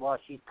moment while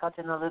she's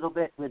cutting a little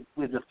bit with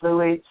the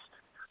fluids.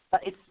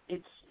 But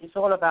it's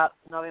all about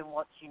knowing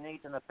what she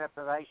needs in the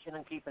preparation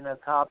and keeping her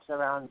carbs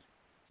around,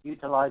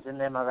 utilizing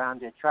them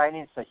around her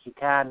training so she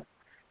can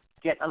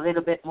get a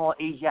little bit more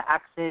easier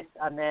access,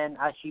 and then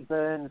as she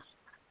burns,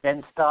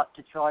 then start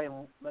to try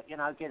and,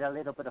 get a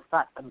little bit of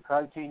fat and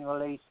protein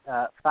release,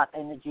 fat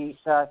energy.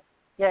 So,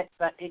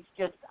 but it's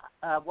just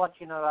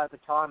watching her over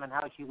time and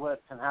how she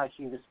works and how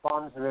she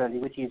responds, really,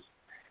 which is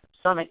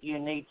something you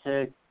need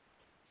to,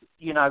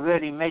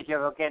 really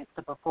measure against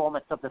the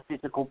performance of the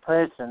physical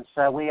person.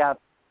 So we have,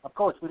 of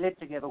course, we live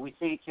together, we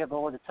see each other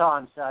all the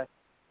time, so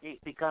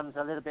it becomes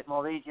a little bit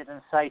more easier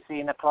than, say,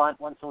 seeing a client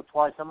once or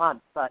twice a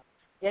month. But,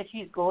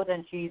 she's good,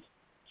 and she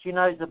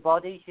knows the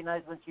body. She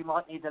knows when she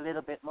might need a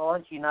little bit more,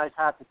 and she knows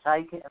how to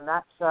take it and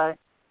that. So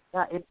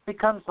it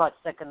becomes like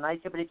second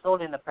nature, but it's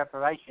all in the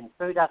preparation.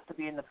 Food has to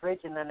be in the fridge,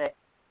 and then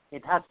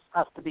It has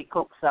to be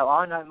cooked. So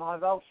I know my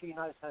role, she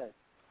knows hers.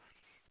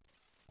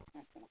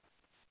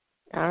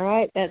 All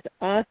right, that's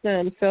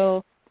awesome.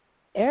 So,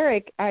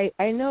 Eric, I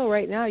know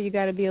right now you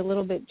got to be a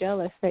little bit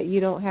jealous that you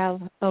don't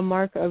have a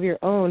Mark of your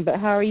own, but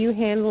how are you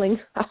handling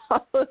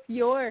all of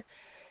your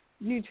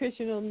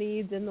nutritional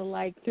needs and the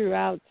like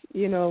throughout,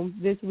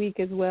 this week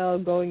as well,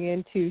 going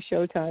into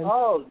showtime?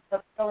 Oh,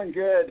 that's going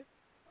good.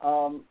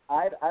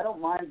 I don't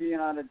mind being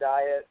on a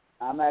diet.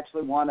 I'm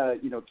actually want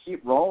to,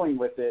 keep rolling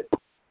with it.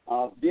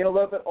 Being a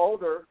little bit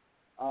older,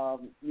 I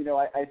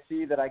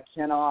see that I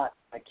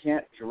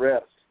can't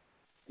drift.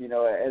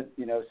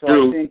 So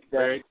true. I think that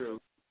very true.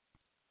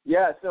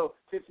 Yeah, so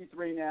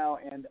 53 now,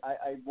 and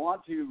I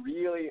want to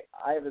really.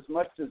 I have as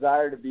much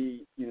desire to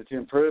be, to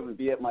improve and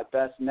be at my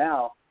best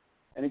now.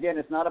 And again,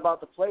 it's not about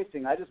the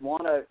placing. I just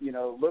want to,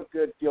 look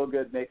good, feel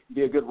good,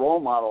 be a good role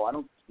model.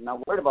 I'm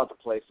not worried about the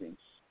placing.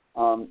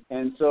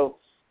 And so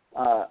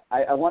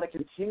I want to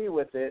continue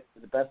with it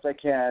the best I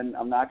can.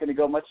 I'm not going to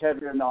go much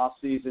heavier in the off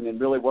season and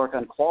really work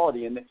on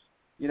quality. And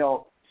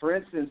for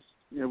instance,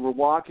 we're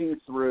walking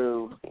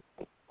through.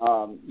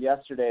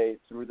 Yesterday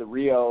through the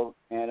Rio,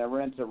 and I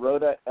ran into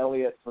Rhoda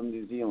Elliott from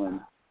New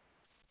Zealand,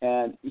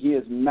 and he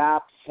is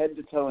mapped head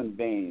to toe in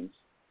veins,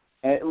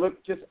 and it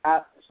looked just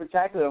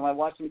spectacular. When I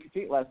watched him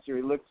compete last year,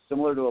 he looked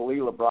similar to Ali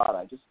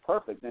Labrada, just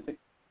perfect. And I think,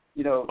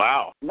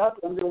 wow, not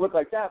that I'm going to look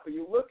like that, but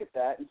you look at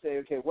that and say,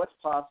 okay, what's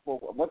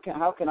possible?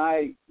 How can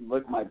I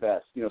look my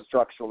best,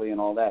 structurally and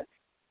all that?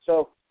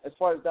 So as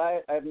far as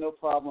diet, I have no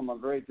problem.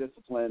 I'm very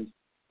disciplined.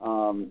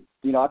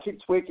 I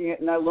keep tweaking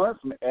it, and I learn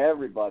from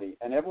everybody,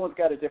 and everyone's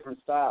got a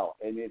different style,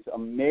 and it's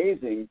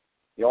amazing.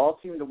 They all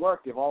seem to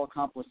work. They've all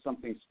accomplished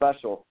something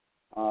special.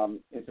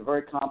 It's a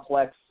very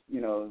complex,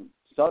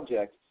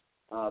 subject,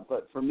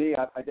 but for me,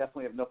 I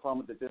definitely have no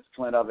problem with the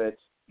discipline of it,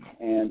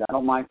 and I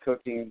don't mind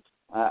cooking.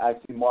 I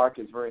see Mark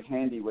is very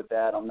handy with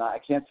that. I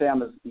can't say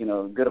I'm as,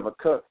 good of a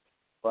cook,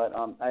 but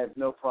I have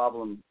no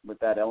problem with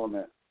that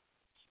element.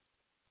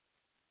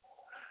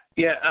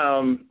 Yeah,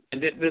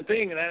 the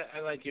thing that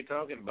I like you're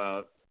talking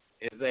about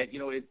is that,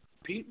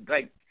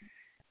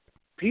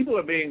 people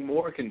are being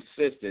more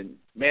consistent,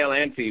 male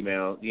and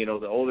female,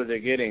 the older they're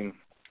getting,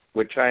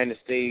 we're trying to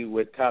stay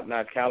with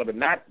top-notch caliber,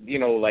 not,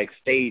 like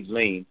stage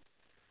lean,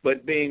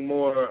 but being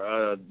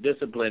more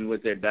disciplined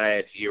with their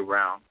diets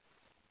year-round.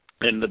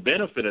 And the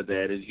benefit of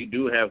that is you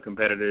do have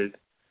competitors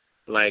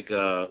like,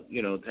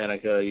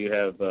 Teneka, you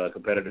have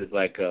competitors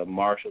like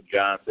Marshall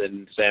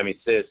Johnson, Sammy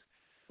Sis,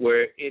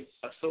 where it's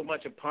so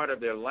much a part of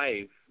their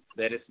life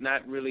that it's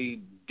not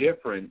really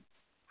different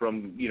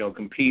from,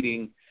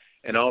 competing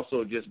and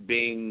also just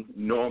being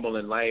normal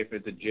in life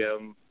at the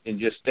gym and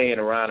just staying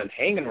around and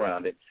hanging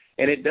around it.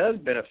 And it does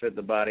benefit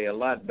the body a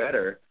lot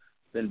better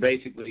than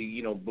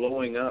basically,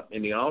 blowing up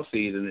in the off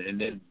season and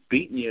then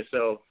beating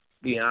yourself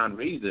beyond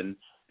reason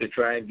to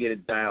try and get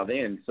it dialed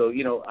in. So,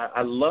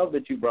 I love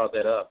that you brought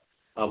that up.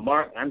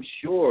 Mark, I'm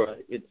sure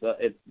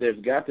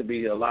there's got to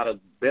be a lot of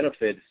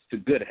benefits to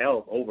good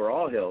health,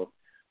 overall health,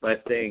 by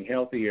staying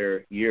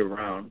healthier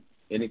year-round.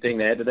 Anything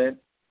to add to that?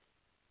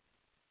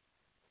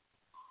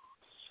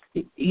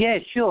 Yeah,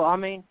 sure. I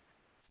mean,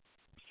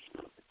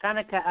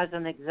 Teneka, as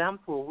an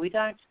example, we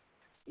don't.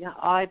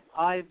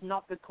 I've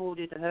not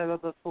recorded her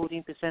over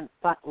 14%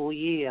 fat all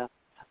year,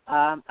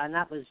 and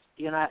that was,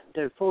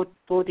 the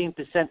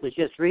 14% was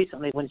just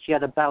recently when she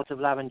had a bout of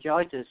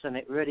laryngitis, and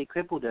it really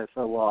crippled her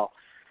for a while.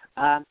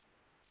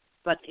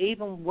 But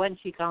even when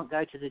she can't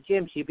go to the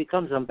gym, she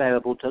becomes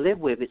unbearable to live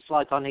with. It's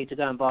like I need to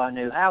go and buy a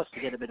new house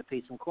to get a bit of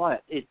peace and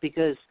quiet. It's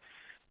because,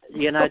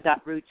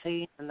 that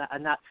routine and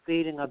that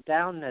feeling of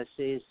downness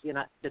is,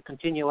 the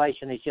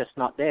continuation is just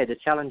not there. The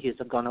challenges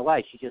have gone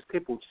away. She's just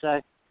crippled.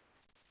 So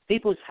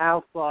people's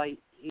health by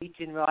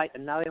eating right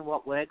and knowing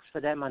what works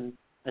for them, and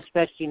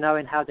especially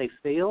knowing how they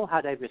feel,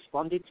 how they've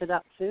responded to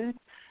that food,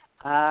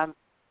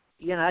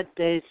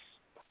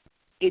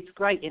 it's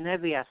great in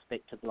every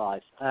aspect of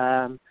life.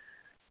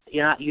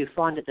 You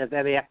find that they're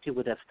very active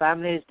with their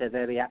families. They're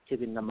very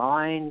active in the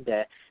mind.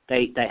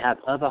 They have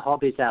other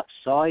hobbies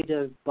outside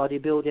of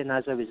bodybuilding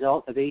as a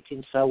result of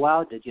eating so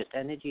well.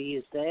 Energy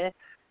is there.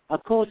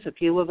 Of course, a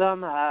few of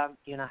them,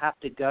 have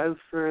to go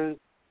through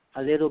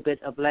a little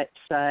bit of, let's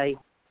say,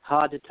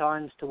 harder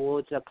times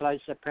towards a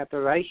closer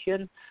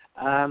preparation.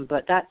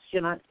 But that's,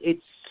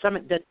 it's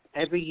something that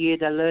every year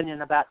they're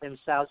learning about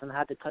themselves and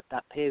how to cut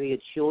that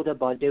period shorter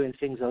by doing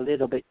things a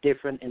little bit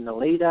different in the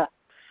lead-up.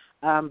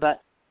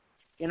 But,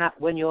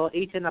 when you're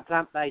eating a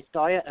plant-based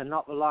diet and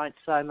not reliant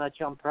so much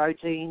on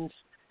proteins,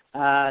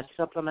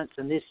 supplements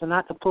and this and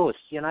that, of course,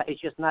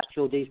 it's just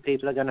natural these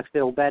people are going to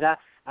feel better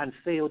and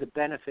feel the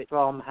benefit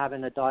from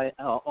having a diet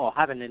or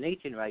having an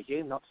eating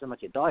regime, not so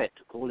much a diet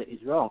to call it is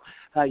wrong.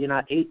 Having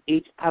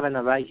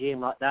a regime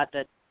like that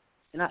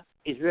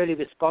is really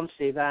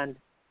responsive and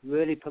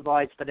really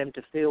provides for them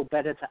to feel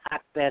better, to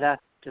act better,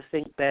 to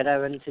think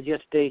better, and to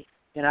just be,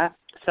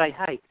 say,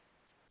 hey,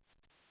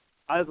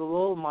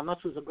 overall my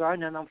muscles are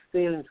growing and I'm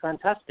feeling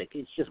fantastic.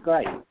 It's just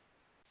great.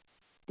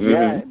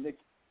 Yeah, and the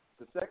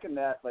second thinking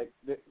that, like,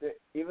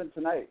 even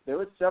tonight, there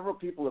were several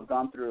people who have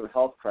gone through a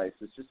health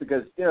crisis just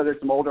because, there's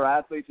some older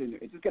athletes, and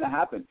it's just going to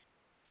happen.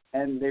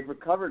 And they've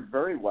recovered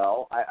very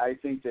well. I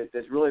think that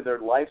there's really their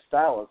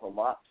lifestyle has a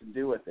lot to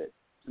do with it.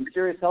 Some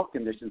serious health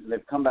conditions, and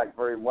they've come back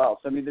very well.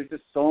 So, I mean, there's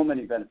just so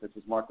many benefits,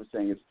 as Mark was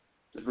saying. It's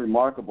just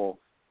remarkable.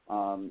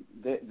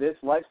 This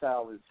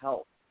lifestyle is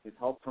health. It's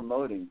health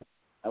promoting.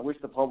 I wish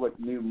the public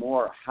knew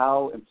more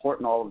how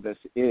important all of this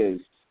is.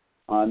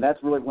 And that's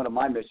really one of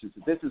my missions.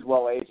 This is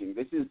well aging.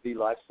 This is the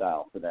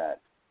lifestyle for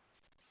that.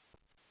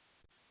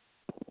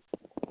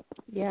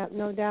 Yeah,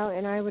 no doubt,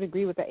 and I would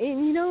agree with that.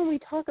 And, we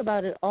talk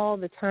about it all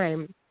the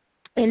time,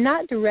 and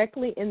not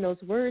directly in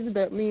those words,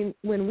 but, I mean,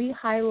 when we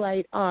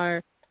highlight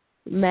our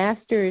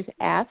masters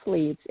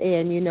athletes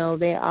and,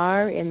 they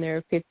are in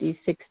their 50s,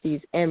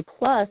 60s, and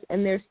plus,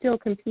 and they're still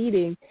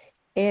competing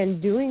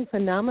and doing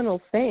phenomenal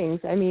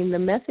things. I mean, the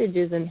message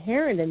is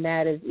inherent in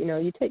that is,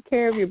 you take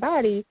care of your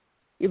body's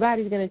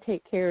going to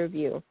take care of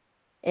you.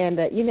 And,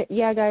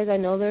 guys, I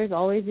know there's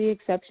always the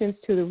exceptions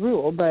to the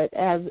rule, but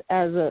as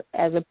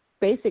a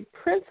basic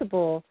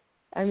principle,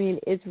 I mean,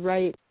 it's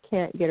right,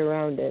 can't get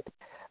around it.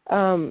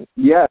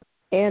 Yes.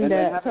 And they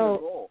have a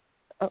goal.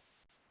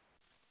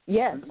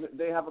 Yes.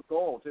 They have a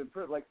goal to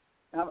improve. Like,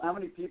 how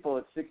many people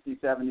at 60,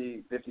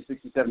 70, 50,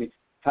 60, 70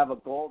 have a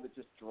goal that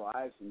just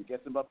drives them,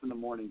 gets them up in the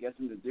morning, gets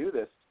them to do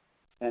this?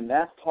 And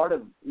that's part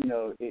of,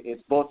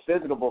 it's both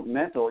physical but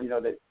mental,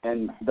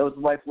 and those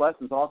life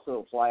lessons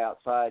also apply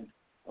outside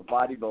of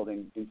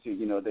bodybuilding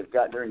into,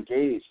 they're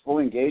engaged,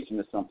 fully engaged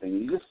into something.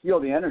 You just feel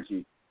the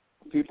energy.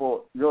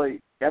 People really,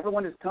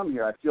 everyone who's come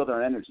here, I feel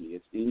their energy.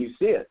 And you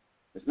see it.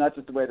 It's not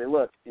just the way they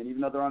look. And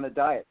even though they're on a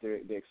diet,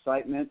 the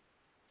excitement,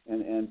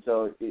 and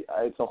so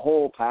it's a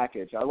whole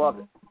package. I love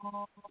it.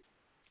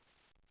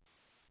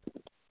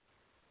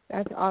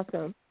 That's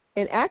awesome.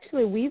 And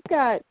actually, we've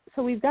got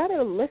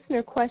a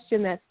listener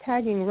question that's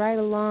tagging right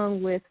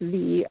along with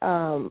the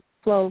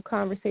flow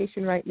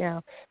conversation right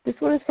now. This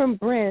one is from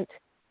Brent,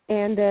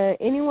 and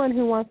anyone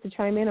who wants to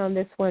chime in on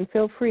this one,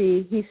 feel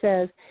free. He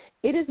says,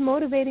 it is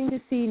motivating to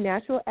see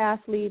natural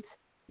athletes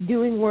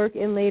doing work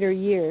in later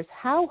years.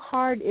 How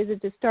hard is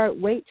it to start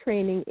weight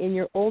training in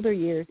your older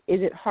years?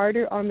 Is it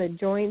harder on the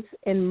joints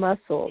and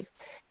muscles?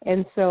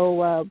 And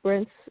so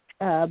Brent's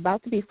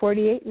about to be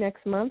 48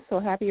 next month, so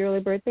happy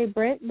early birthday,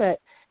 Brent. But,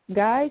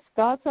 guys,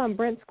 thoughts on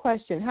Brent's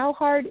question. How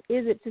hard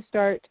is it to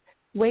start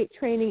weight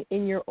training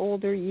in your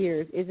older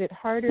years? Is it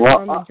harder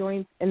on the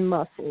joints and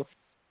muscles?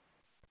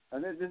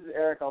 This is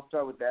Eric. I'll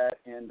start with that.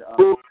 And,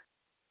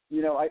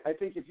 I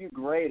think if you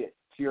grade it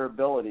to your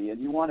ability,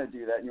 and you want to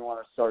do that, and you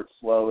want to start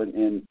slow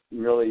and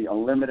really a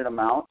limited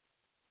amount,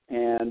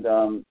 and,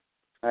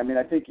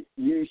 I think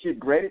you should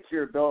grade it to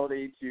your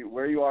ability to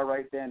where you are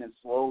right then and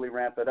slowly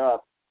ramp it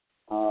up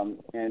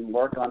and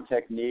work on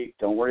technique.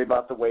 Don't worry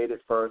about the weight at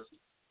first.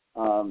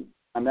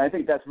 I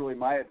think that's really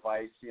my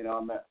advice.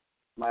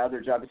 My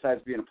other job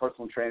besides being a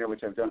personal trainer,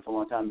 which I've done for a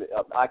long time,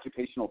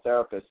 occupational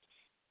therapist.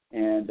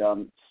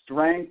 And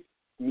strength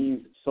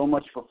means so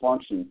much for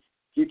function.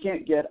 If you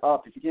can't get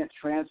up, if you can't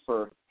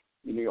transfer,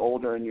 you're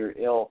older and you're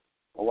ill,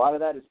 a lot of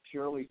that is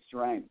purely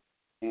strength.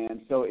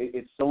 And so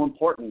it's so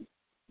important,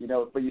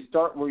 but you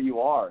start where you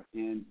are.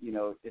 And,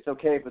 it's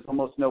okay if it's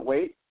almost no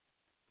weight.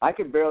 I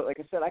could barely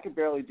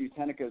do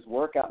Teneka's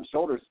workout in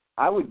shoulders.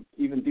 I would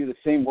even do the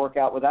same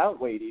workout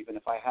without weight, even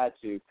if I had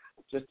to.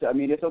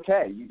 It's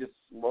okay. You just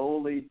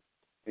slowly,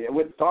 it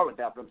wouldn't start with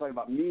that, but I'm talking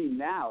about me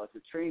now as a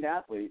trained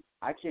athlete.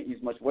 I can't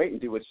use much weight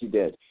and do what she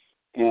did.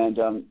 And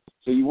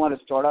so you want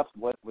to start off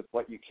with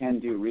what you can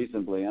do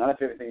reasonably. And I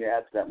don't have anything to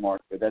add to that,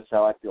 Mark, but that's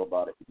how I feel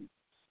about it.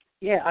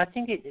 Yeah, I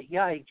think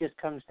it just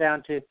comes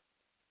down to,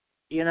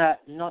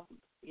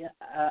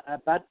 a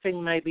bad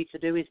thing maybe to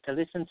do is to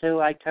listen to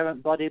a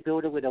current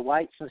bodybuilder with the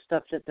weights and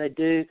stuff that they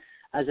do,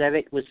 as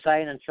Eric was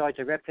saying, and try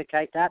to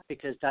replicate that,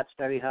 because that's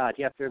very hard.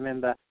 You have to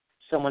remember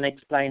someone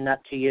explained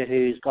that to you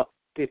who's got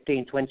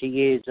 15, 20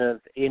 years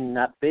in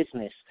that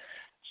business.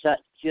 So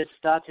just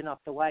starting off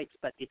the weights,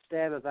 but it's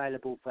there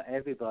available for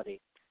everybody.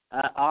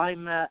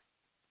 I'm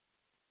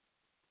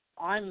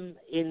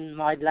in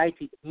my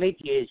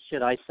mid-years,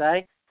 should I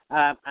say,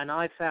 and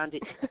I found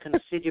it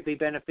considerably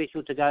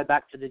beneficial to go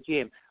back to the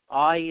gym.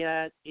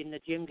 I, in the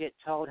gym, get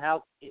told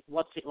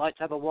what's it like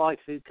to have a wife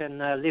who can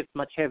lift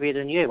much heavier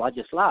than you. I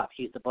just laugh.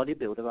 She's the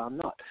bodybuilder, I'm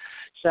not.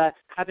 So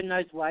having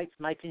those weights,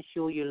 making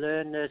sure you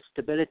learn the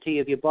stability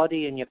of your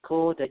body and your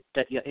core,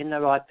 that you're in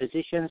the right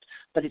positions,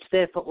 but it's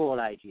there for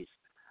all ages.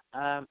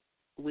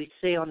 We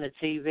see on the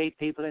TV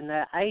people in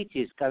their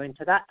 80s going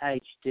to that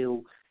age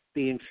still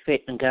being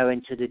fit and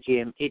going to the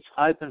gym. It's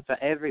open for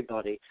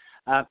everybody.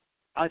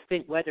 I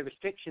think where the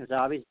restrictions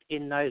are is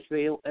in those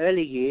real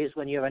early years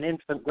when you're an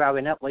infant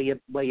growing up, where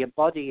your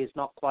body is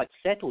not quite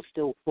settled,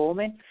 still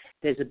forming.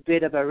 There's a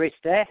bit of a risk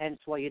there, hence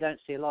why you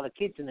don't see a lot of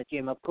kids in the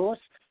gym, of course.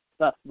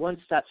 But once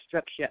that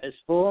structure is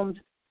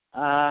formed,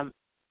 I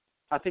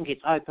think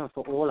it's open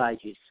for all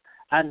ages.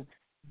 And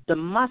the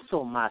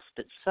muscle mass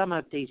that some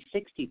of these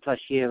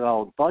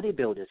 60-plus-year-old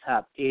bodybuilders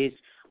have is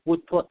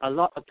would put a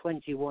lot of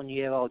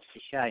 21-year-olds to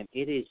shame.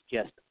 It is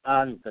just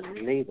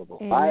unbelievable.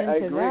 I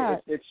agree.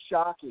 It's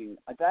shocking.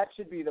 That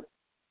should be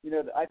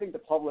I think the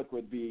public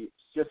would be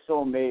just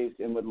so amazed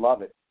and would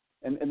love it.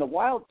 And the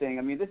wild thing,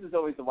 I mean, this is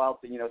always the wild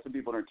thing. Some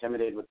people are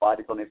intimidated with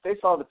bodybuilding. If they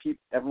saw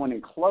everyone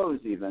in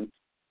clothes even,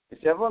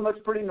 if everyone looks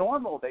pretty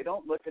normal, they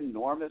don't look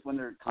enormous when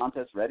they're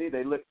contest ready.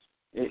 They look,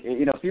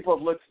 people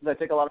have looked, they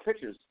take a lot of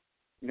pictures,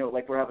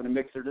 like we're having a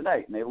mixer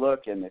tonight, and they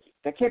look, and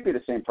that can't be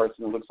the same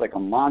person who looks like a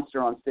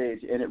monster on stage,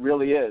 and it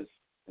really is.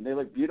 And they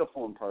look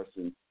beautiful in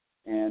person.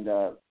 And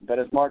but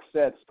as Mark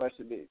said,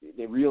 especially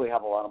they really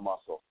have a lot of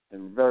muscle. They're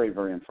very,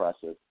 very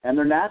impressive, and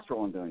they're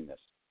natural in doing this.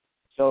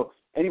 So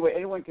anyway,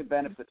 anyone can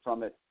benefit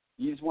from it.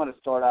 You just want to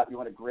start out. You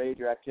want to grade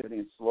your activity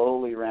and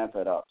slowly ramp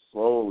it up,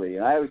 slowly.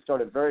 And I always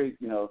started very,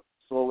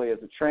 slowly as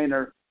a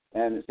trainer,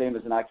 and the same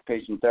as an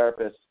occupational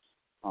therapist.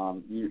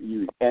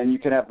 You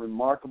can have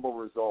remarkable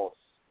results.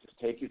 Just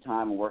take your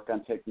time and work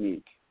on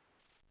technique.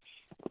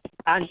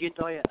 And your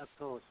diet, of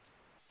course.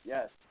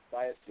 Yes,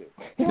 diet too.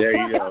 There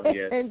you go.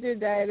 Yes. And your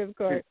diet, of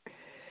course.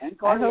 And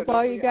I hope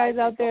all you guys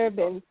out there have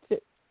been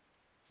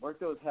work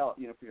those health,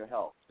 for your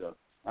health. So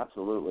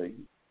absolutely.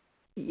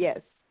 Yes.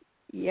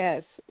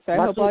 So I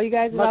hope all you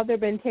guys out there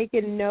have been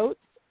taking notes.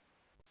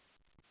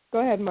 Go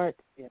ahead, Mark.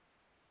 Yeah.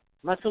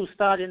 Muscles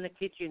start in the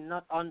kitchen,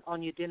 not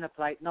on your dinner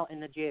plate, not in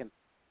the gym.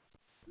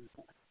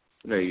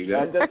 There you go.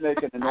 That does make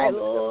an enormous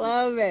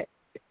difference.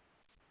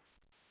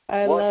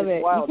 I love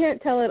it. Wild. You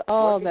can't tell it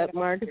all that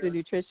Mark is a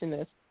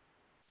nutritionist.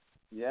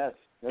 Yes.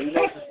 He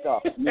knows the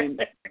stuff. I mean,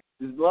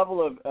 his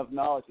level of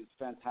knowledge is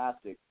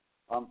fantastic.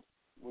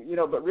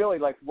 But really,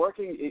 like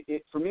working,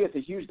 for me, it's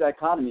a huge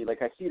dichotomy.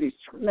 Like I see these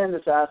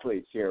tremendous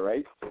athletes here,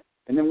 right?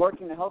 And then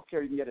working in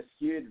healthcare, you can get a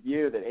skewed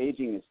view that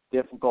aging is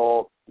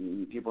difficult,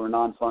 and people are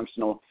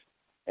non-functional.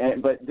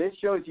 But this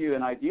shows you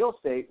an ideal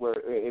state where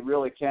it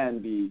really can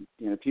be,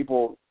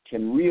 people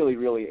can really,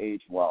 really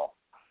age well.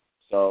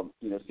 So,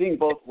 seeing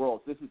both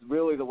worlds, this is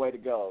really the way to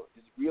go.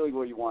 This is really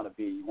where you want to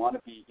be. You want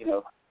to be,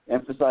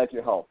 emphasize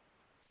your health.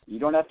 You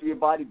don't have to be a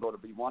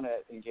bodybuilder, but you want to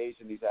engage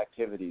in these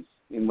activities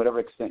in whatever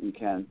extent you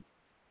can.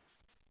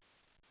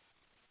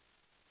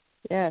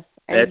 Yes,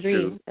 I That's agree.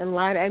 true.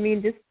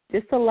 And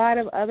just a lot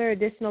of other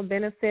additional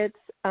benefits.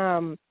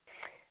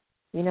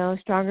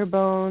 Stronger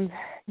bones,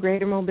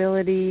 greater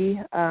mobility,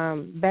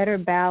 better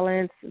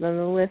balance. Then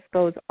the list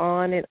goes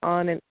on and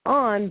on and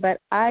on. But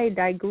I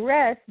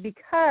digress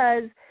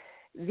because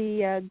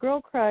the Girl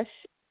Crush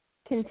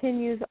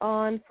continues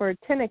on for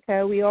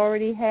Teneka. We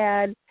already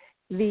had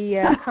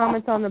the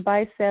comments on the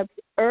biceps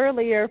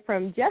earlier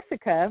from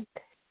Jessica,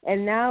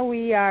 and now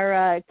we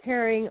are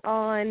carrying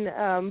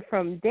on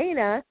from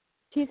Dana.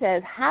 She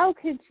says, how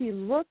could she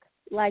look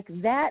like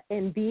that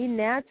and be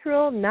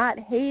natural, not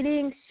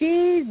hating?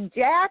 She's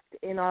jacked,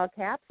 in all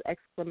caps,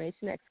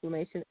 exclamation,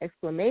 exclamation,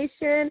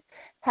 exclamation,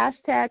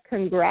 hashtag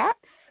congrats.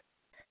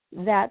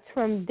 That's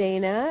from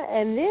Dana.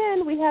 And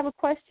then we have a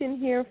question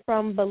here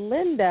from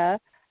Belinda.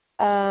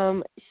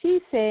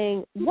 She's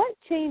saying, what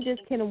changes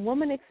can a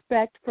woman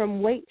expect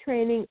from weight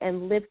training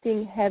and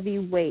lifting heavy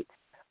weights?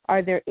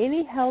 Are there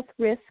any health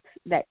risks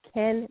that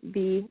can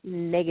be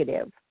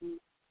negative?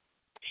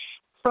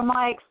 From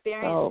my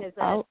experience as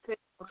a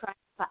personal trainer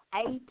for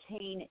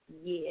 18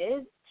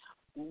 years,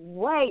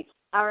 weights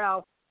are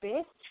our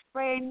best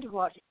friend,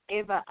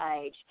 whatever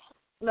age.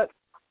 Look,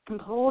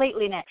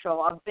 completely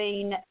natural.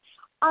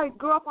 I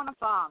grew up on a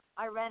farm.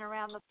 I ran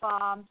around the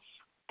farm.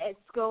 At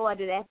school, I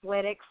did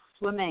athletics,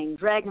 swimming,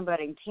 dragon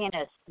boating,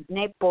 tennis,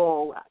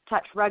 netball,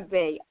 touch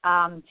rugby.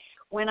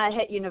 When I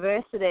hit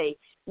university,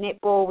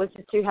 netball was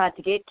just too hard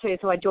to get to,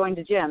 so I joined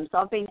a gym. So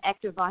I've been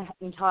active my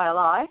entire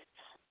life.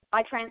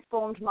 I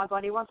transformed my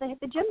body once I hit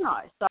the gym,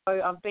 though.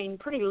 So I've been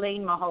pretty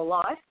lean my whole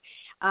life.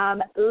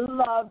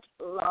 Loved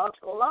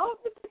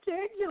the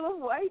potential of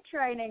weight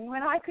training.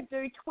 When I could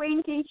do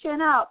 20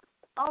 chin-ups,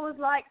 I was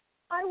like,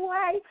 I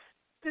weigh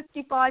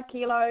 55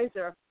 kilos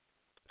or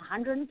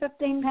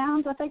 115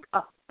 pounds, I think.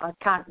 Oh, I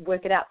can't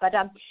work it out. But,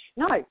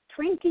 no,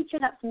 20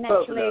 chin-ups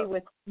naturally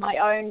with my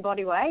own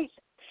body weight.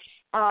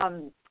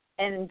 And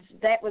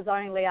that was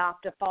only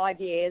after 5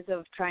 years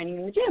of training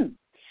in the gym.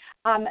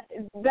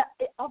 But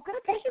I've got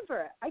a passion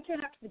for it. I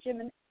turn up to the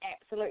gym and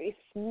absolutely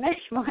smash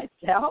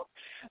myself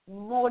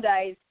more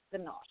days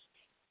than not.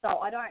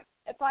 So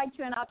if I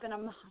turn up and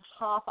I'm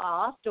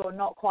half-assed or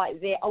not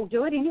quite there, I'll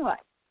do it anyway.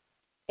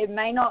 It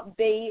may not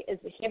be as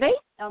heavy.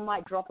 I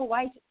might drop a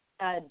weight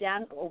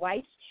down or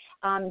weight.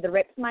 The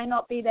reps may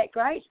not be that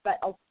great, but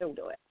I'll still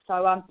do it.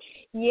 So,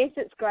 yes,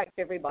 it's great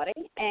for everybody.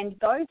 And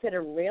those that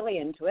are really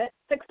into it,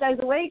 6 days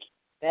a week,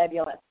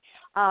 fabulous.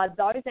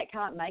 Those that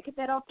can't make it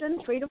that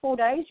often, 3 to 4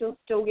 days, you'll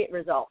still get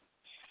results.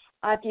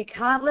 If you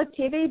can't lift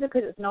heavy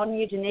because it's not in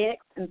your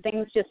genetics and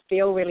things just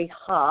feel really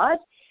hard,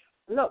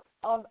 look,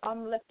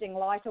 I'm lifting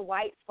lighter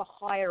weights for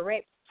higher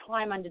reps,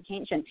 time under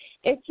tension.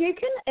 If you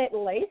can at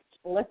least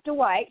lift a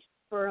weight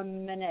for a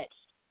minute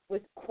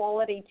with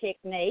quality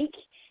technique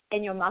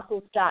and your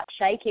muscles start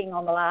shaking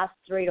on the last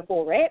 3 to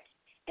 4 reps,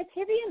 it's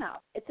heavy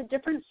enough. It's a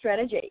different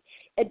strategy.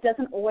 It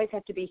doesn't always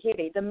have to be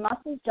heavy. The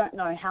muscles don't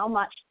know how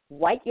much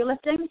weight you're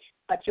lifting,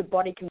 but your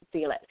body can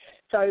feel it.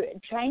 So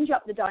change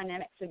up the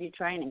dynamics of your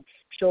training.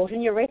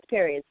 Shorten your rest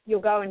periods.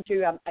 You'll go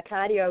into a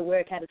cardio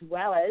workout as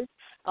well as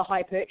a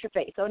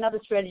hypertrophy. So another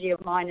strategy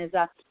of mine is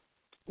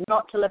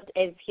not to lift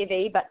as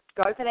heavy, but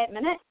go for that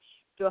minute.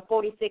 Do a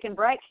 40-second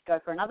break, go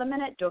for another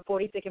minute, do a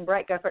 40-second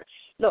break, go for it.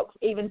 Look,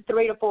 even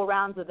 3 to 4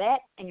 rounds of that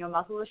and your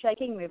muscles are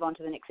shaking, move on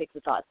to the next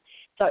exercise.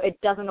 So it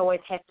doesn't always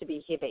have to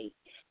be heavy.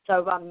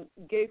 So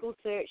Google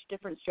search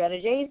different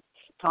strategies,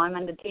 time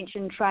under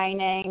tension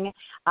training,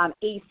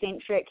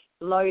 eccentric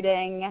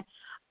loading,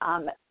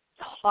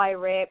 high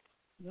reps,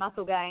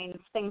 muscle gains,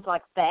 things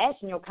like that,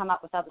 and you'll come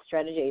up with other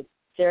strategies.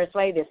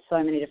 Seriously, there's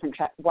so many different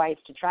ways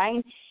to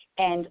train.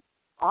 And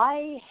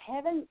I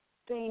haven't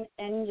been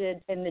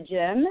injured in the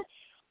gym.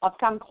 I've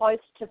come close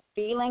to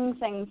feeling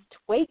things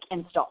tweak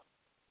and stop.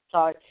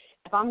 So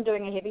if I'm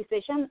doing a heavy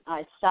session,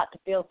 I start to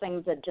feel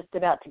things are just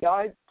about to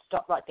go,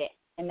 stop right there.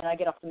 And then I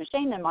get off the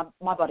machine and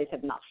my body's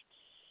had enough.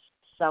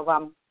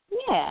 So,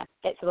 yeah,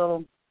 that's a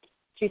little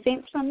 2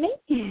 cents from me.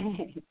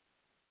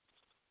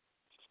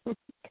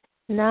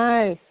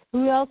 Nice.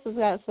 Who else has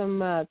got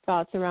some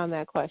thoughts around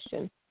that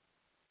question?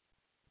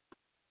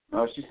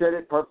 Oh, she said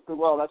it perfectly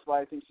well. That's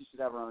why I think she should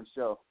have her own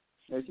show.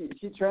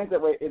 She trains that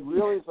way. It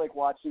really is like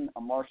watching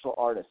a martial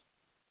artist.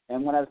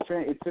 And when I was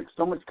training, it took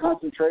so much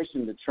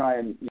concentration to try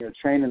and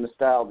train in the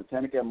style. The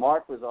Teneka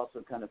Mark was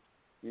also kind of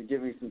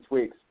giving me some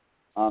tweaks.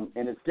 And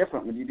it's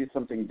different when you do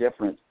something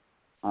different.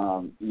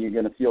 You're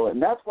going to feel it,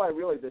 and that's why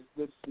really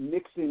this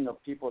mixing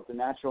of people at the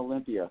Natural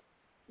Olympia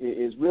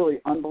is really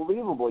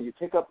unbelievable. You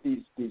pick up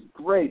these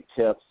great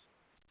tips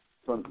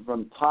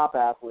from top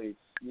athletes.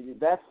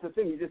 That's the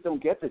thing. You just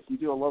don't get this. You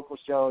do a local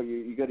show.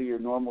 You go to your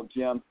normal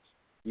gym.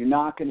 You're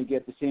not going to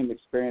get the same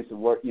experience of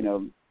work,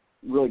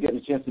 really getting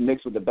a chance to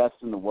mix with the best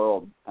in the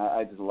world.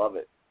 I just love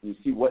it. You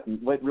see what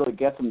really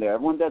gets them there.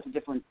 Everyone does a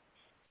different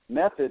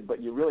method,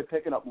 but you're really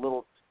picking up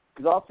little,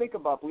 because I'll think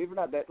about, believe it or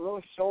not, that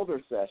little shoulder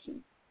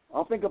session.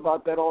 I'll think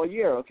about that all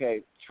year.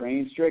 Okay,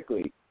 train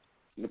strictly.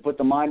 You put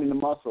the mind in the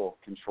muscle,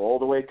 control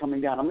the weight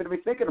coming down. I'm going to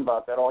be thinking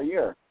about that all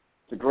year.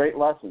 It's a great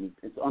lesson.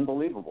 It's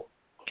unbelievable.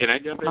 Can I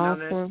jump in on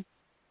that?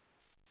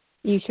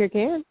 You sure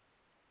can.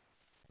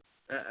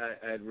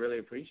 I'd really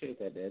appreciate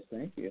that, Des.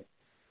 Thank you.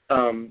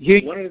 One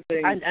of the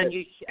things,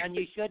 and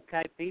you should,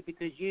 KP,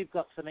 because you've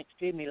got some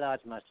extremely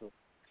large muscles.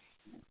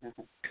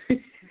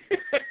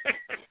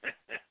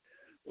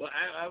 Well,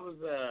 I was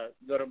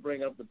going to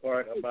bring up the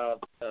part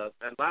about a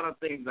lot of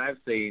things I've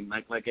seen,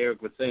 like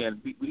Eric was saying,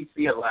 we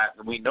see a lot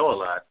and we know a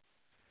lot,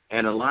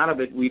 and a lot of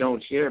it we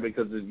don't share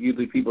because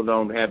usually people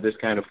don't have this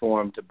kind of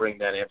forum to bring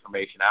that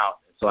information out.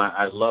 So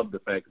I love the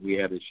fact that we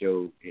have this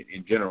show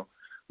in general.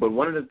 But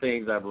one of the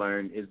things I've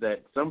learned is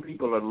that some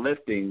people are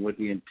lifting with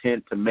the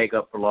intent to make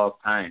up for lost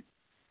time,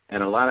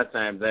 and a lot of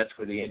times that's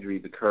where the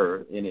injuries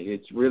occur, and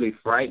it's really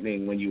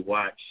frightening when you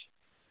watch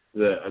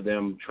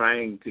them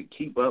trying to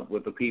keep up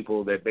with the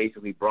people that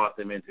basically brought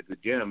them into the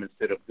gym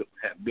instead of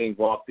being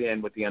walked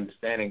in with the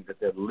understanding that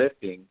they're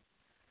lifting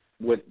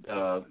with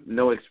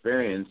no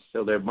experience,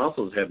 so their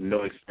muscles have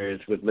no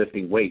experience with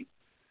lifting weight.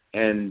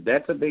 And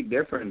that's a big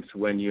difference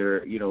when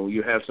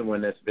you have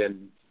someone that's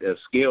been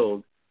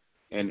skilled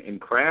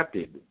and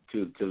crafted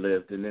to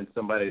lift, and then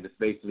somebody that's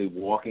basically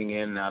walking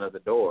in and out of the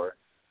door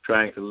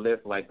trying to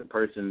lift like the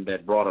person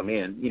that brought them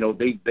in.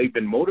 They've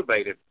been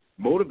motivated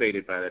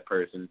by that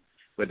person,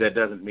 but that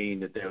doesn't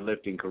mean that they're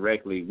lifting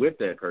correctly with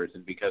that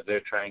person because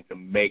they're trying to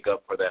make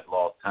up for that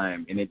lost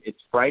time. And it's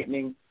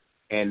frightening.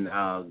 And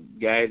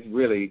guys,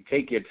 really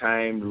take your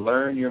time,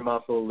 learn your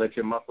muscle, let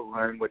your muscle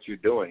learn what you're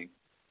doing,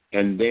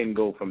 and then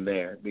go from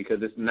there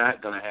because it's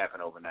not going to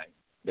happen overnight.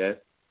 Yes?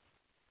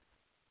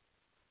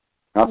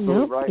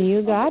 Absolutely right.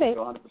 You got it.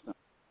 100%.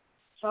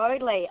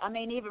 Totally. I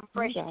mean, even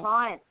fresh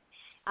clients.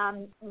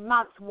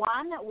 Month 1,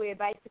 we're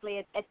basically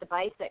at the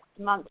basics.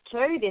 Month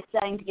 2, they're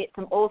starting to get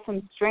some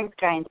awesome strength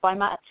gains. By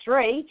month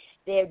 3,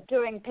 they're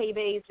doing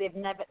PBs they've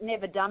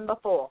never done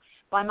before.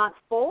 By month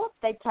 4,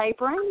 they're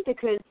tapering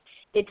because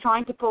they're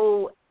trying to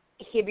pull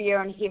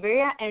heavier and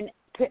heavier. And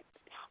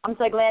I'm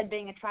so glad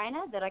being a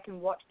trainer that I can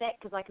watch that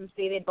because I can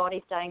see their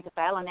body starting to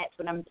fail, and that's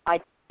when I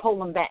pull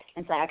them back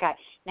and say, okay,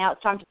 now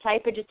it's time to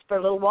taper just for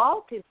a little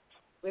while because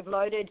we've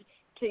loaded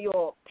to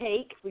your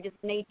peak. We just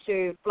need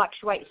to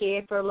fluctuate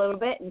here for a little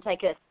bit and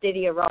take a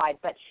steadier ride.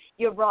 But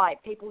you're right.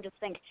 People just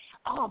think,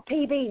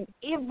 PB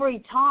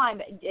every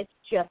time. It's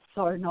just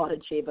so not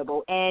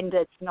achievable, and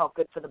it's not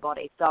good for the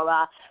body. So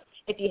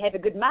if you have a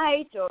good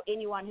mate or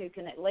anyone who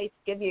can at least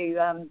give you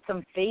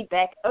some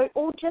feedback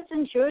or just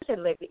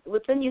intuitively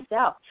within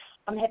yourself,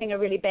 I'm having a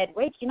really bad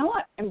week. You know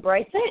what?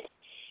 Embrace it.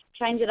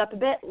 Change it up a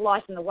bit.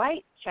 Lighten the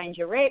weight. Change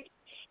your reps.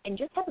 And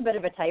just have a bit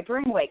of a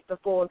tapering week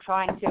before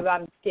trying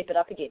to step it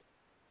up again.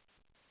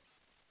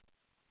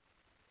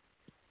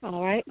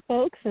 All right,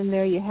 folks, and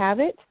there you have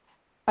it.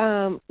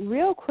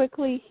 Real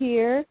quickly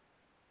here,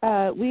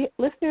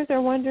 listeners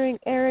are wondering,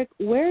 Eric,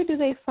 where do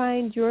they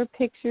find your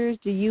pictures?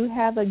 Do you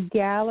have a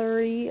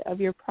gallery of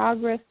your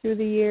progress through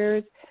the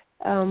years?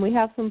 We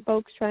have some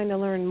folks trying to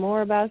learn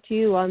more about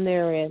you on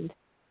their end.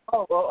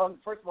 Oh, well,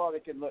 first of all, they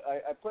can look.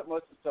 I put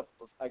most of the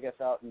stuff, I guess,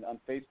 out on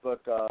Facebook,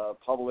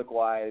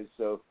 public-wise.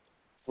 So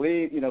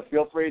please,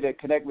 feel free to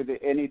connect with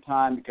it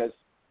anytime because,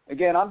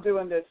 again, I'm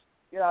doing this.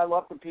 I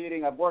love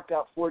competing. I've worked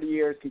out 40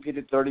 years,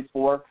 competed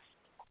 34.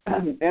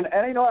 and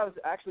I was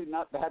actually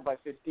not bad by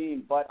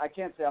 15, but I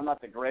can't say I'm not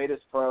the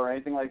greatest pro or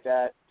anything like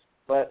that.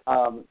 But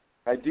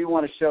I do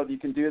want to show that you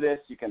can do this.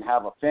 You can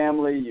have a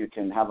family. You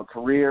can have a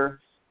career.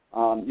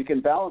 You can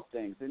balance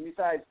things. And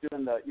besides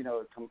doing the,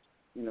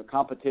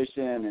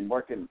 competition and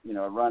working,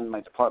 run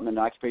my department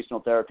in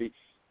occupational therapy,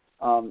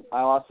 I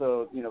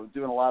also,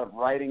 doing a lot of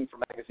writing for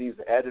magazines,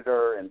 the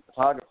editor and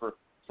photographer.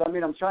 So,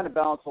 I'm trying to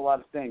balance a lot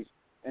of things.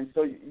 And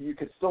so you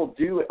could still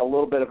do a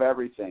little bit of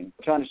everything.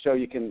 I'm trying to show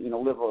you can,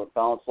 live a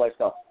balanced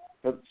lifestyle.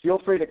 But feel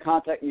free to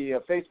contact me.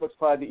 Facebook's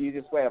probably the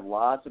easiest way. I have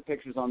lots of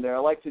pictures on there. I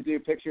like to do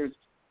pictures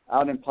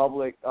out in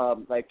public,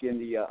 like in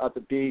the at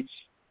the beach.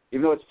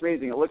 Even though it's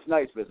freezing, it looks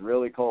nice, but it's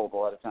really cold a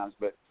lot of times.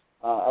 But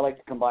I like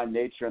to combine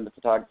nature and the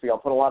photography. I'll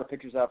put a lot of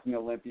pictures out from the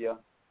Olympia,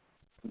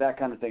 that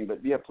kind of thing.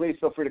 But, yeah, please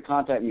feel free to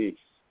contact me,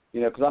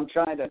 because I'm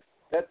trying to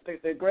 – that's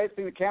the great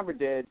thing the camera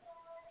did.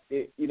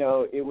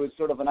 It was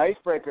sort of an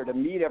icebreaker to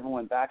meet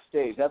everyone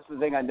backstage. That's the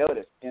thing I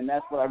noticed, and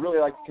that's what I really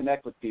like to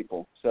connect with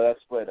people. So that's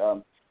what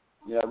I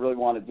really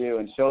want to do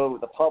and show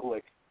the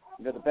public,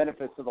 the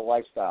benefits of the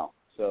lifestyle.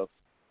 So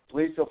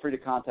please feel free to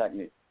contact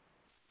me.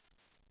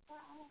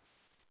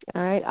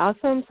 All right,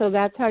 awesome. So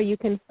that's how you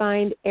can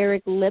find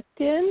Eric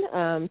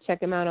Lipton.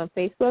 Check him out on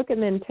Facebook.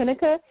 And then,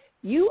 Teneka,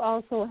 you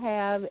also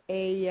have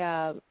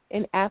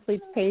an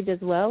athlete's page as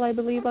well, I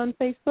believe, on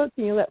Facebook.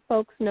 Can you let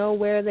folks know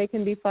where they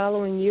can be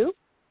following you?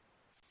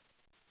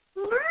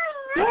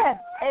 Yeah,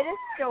 it is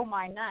still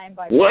my name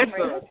by What?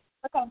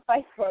 Look on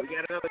Facebook. We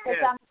got another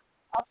guest.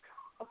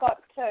 I've got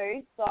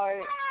two, so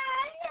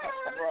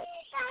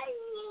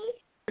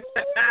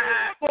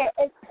yeah,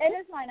 it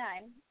is my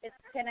name. It's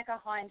Teneka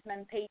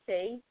Hyndeman,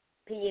 PT,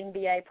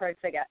 PNBA Pro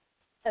Figure.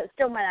 So it's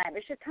still my name.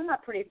 It should come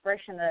up pretty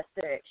fresh in the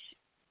search.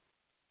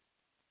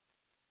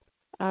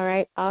 All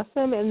right,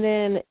 awesome. And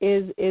then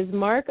is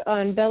Mark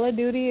on Bella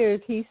duty, or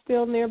is he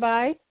still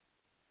nearby?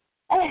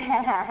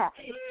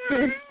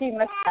 He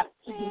must have.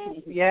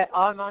 Yeah,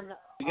 I'm on.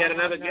 We got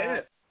another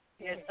guest.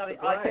 Yes, sorry,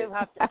 I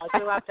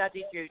do have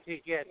daddy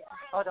duties. Yes,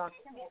 hold on.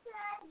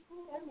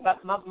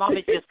 But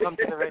Mummy's just come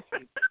to the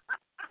rescue.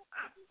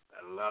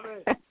 I love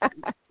it.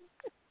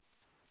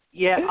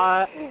 Yeah,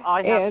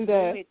 I have. And,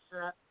 it's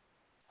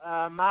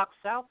Mark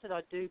South that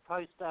I do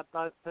post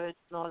both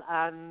personal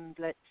and,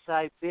 let's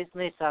say,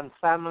 business and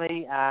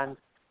family and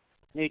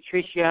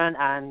nutrition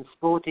and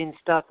sporting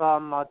stuff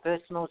on my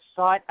personal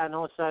site, and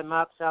also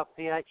Mark South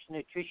PH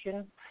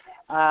Nutrition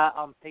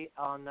on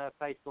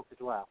Facebook as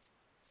well.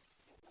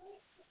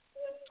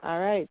 All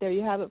right, there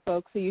you have it,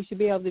 folks. So you should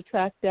be able to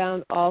track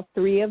down all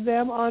three of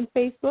them on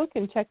Facebook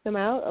and check them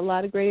out. A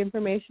lot of great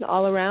information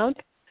all around.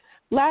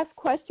 Last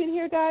question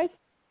here, guys.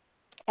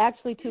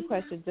 Actually, two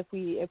questions. If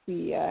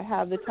we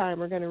have the time,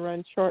 we're going to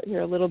run short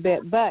here a little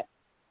bit. But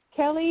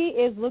Kelly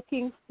is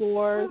looking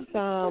for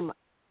some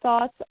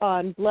thoughts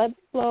on blood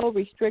flow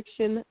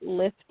restriction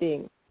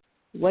lifting.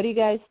 What do you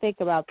guys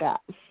think about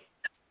that?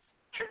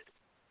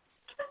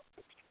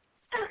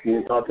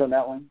 Any thoughts on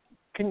that one?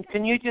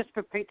 Can you just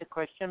repeat the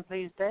question,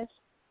 please, Des?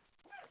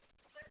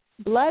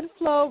 Blood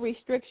flow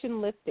restriction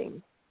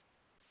lifting.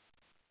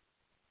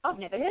 I've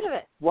never heard of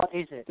it. What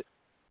is it?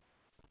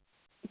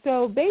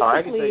 So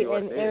basically,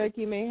 and Eric,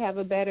 you may have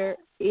a better,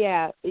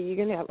 you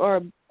can have,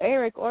 or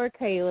Eric or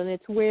Kaylin,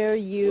 it's where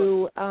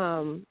you,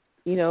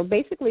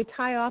 basically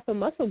tie off a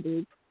muscle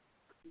group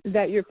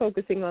that you're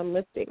focusing on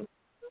lifting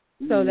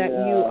so that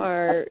you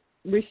are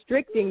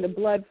restricting the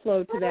blood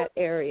flow to that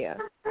area.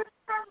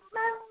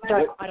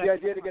 The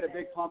idea to get a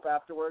big pump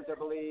afterwards, I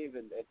believe,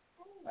 and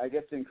I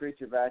guess to increase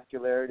your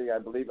vascularity, I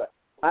believe.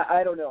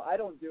 I don't know. I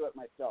don't do it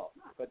myself,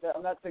 but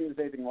I'm not saying there's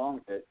anything wrong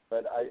with it,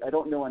 but I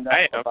don't know enough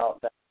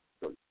about that.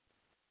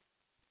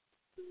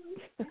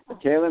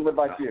 Kaylin, what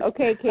about you?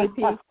 Okay,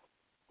 KP.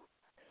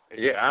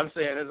 Yeah, I'm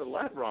saying there's a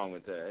lot wrong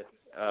with that.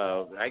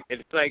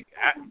 It's like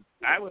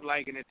I would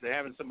liken it to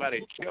having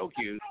somebody choke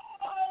you,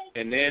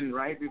 and then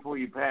right before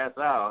you pass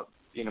out,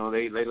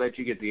 they let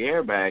you get the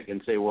air back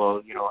and say,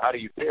 well, how do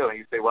you feel? And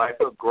you say, well, I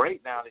feel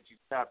great now that you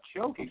stopped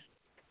choking.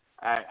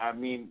 I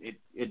mean,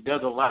 it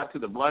does a lot to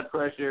the blood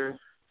pressure.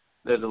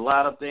 There's a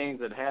lot of things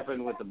that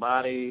happen with the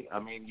body. I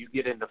mean, you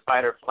get into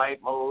fight or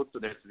flight mode, so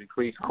there's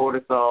increased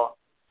cortisol.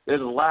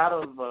 There's a lot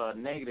of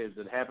negatives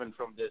that happen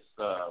from this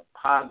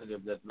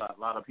positive that a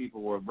lot of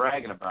people were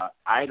bragging about.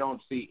 I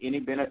don't see any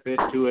benefit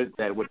to it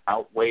that would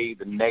outweigh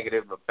the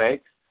negative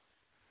effects,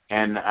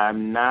 and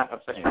I'm not a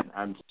fan.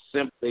 I'm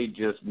simply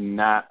just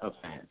not a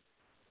fan.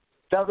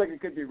 Sounds like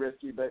it could be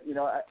risky, but,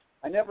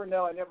 I never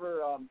know. I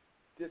never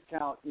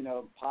discount,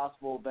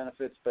 possible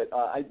benefits, but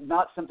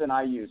not something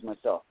I use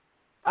myself.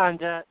 And,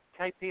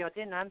 KP, I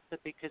didn't answer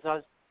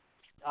because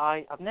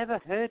I've never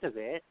heard of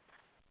it.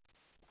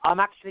 I'm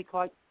actually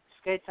quite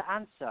scared to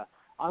answer.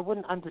 I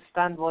wouldn't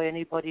understand why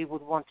anybody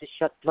would want to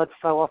shut blood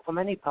flow off from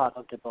any part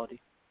of the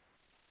body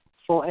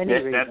for any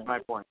reason. That's my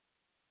point.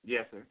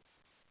 Yes, sir.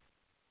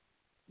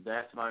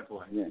 That's my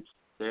point. Yes.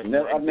 I've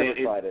never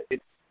tried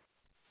it.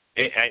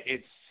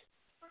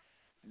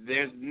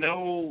 There's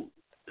no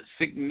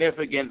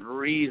significant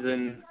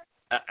reason.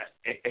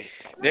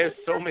 There's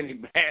so many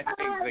bad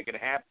things that could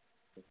happen,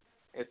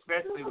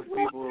 especially with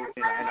people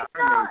in our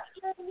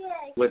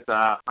age with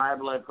high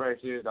blood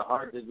pressure, the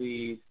heart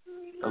disease.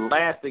 The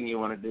last thing you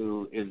want to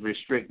do is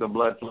restrict the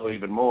blood flow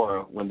even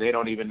more when they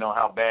don't even know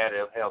how bad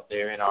of health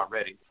they're in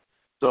already.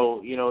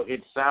 So,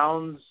 it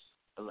sounds,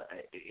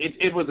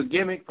 it was a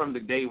gimmick from the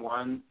day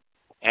one,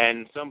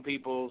 and some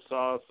people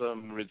saw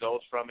some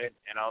results from it,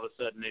 and all of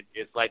a sudden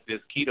it's like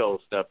this keto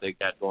stuff they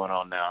got going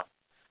on now,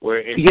 where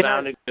it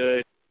sounded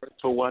good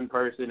for one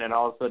person, and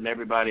all of a sudden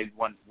everybody's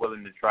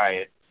willing to try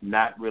it,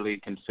 not really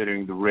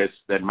considering the risks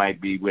that might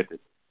be with it.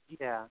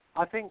 Yeah,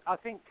 I think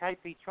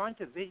KP, trying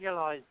to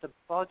visualize the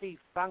body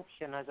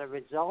function as a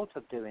result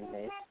of doing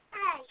this.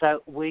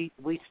 So we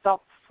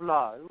stop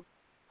flow,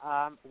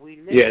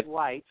 we lift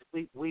weight,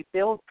 we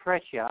build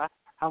pressure,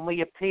 and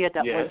we appear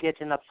that we're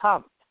getting a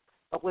pump,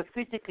 but we're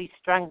physically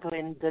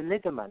strangling the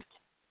ligament.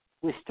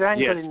 We're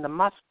strangling the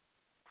muscle.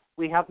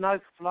 We have no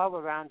flow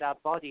around our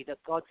body that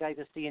God gave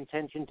us the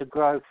intention to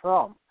grow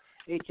from.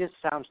 It just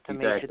sounds to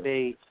me to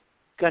be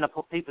going to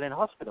put people in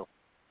hospital.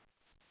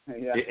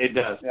 Yeah. It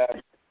does. Yeah.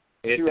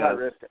 It Too does. high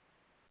risk.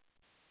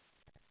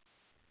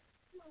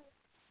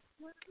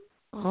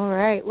 All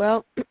right.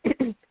 Well,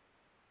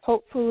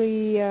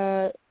 hopefully,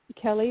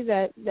 Kelly,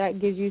 that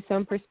gives you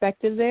some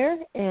perspective there.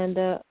 And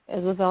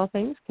as with all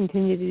things,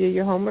 continue to do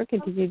your homework,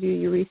 continue to do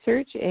your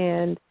research,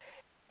 and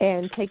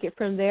take it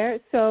from there.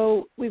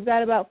 So we've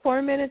got about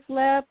 4 minutes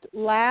left.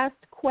 Last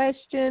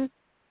question,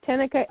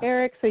 Teneka,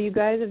 Eric. So you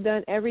guys have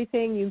done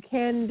everything you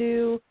can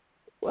do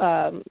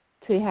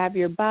to have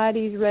your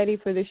bodies ready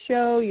for the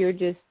show. You're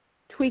just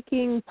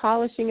tweaking,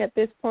 polishing at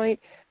this point.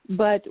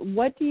 But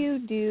what do you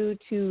do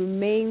to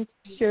make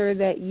sure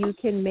that you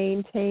can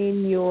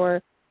maintain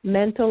your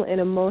mental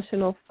and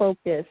emotional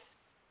focus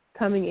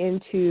coming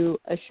into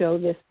a show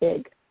this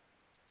big?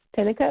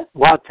 Teneka?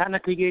 Well,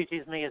 Teneka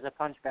uses me as a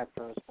punch bag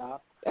for a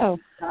start. Oh.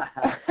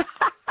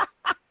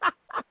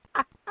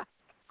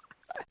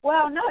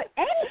 Well, no,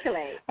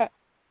 actually,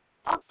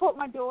 I'll put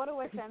my daughter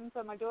with him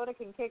so my daughter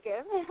can kick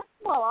him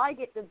while I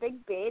get the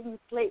big bed and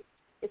sleep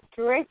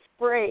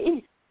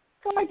stress-free.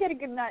 So I get a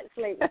good night's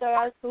sleep. So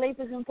our sleep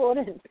is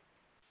important.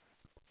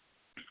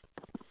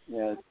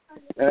 Yes.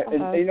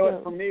 And you know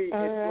what, for me,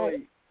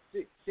 it's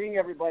really seeing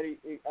everybody.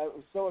 I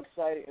was so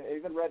excited.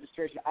 Even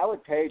registration, I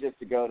would pay just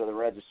to go to the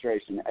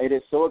registration. It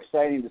is so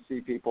exciting to see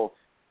people.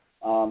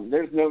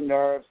 There's no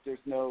nerves. There's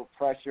no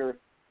pressure.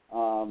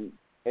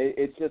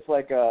 It's just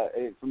like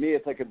for me,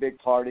 it's like a big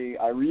party.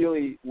 I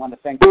really want to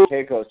thank the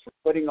Caicos for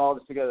putting all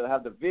this together, to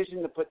have the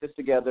vision to put this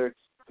together,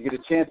 to get a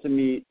chance to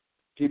meet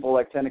people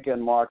like Teneka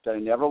and Mark that I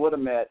never would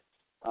have met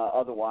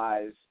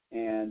otherwise.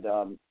 And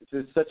it's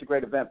just such a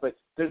great event. But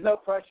there's no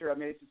pressure. I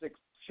mean, it's just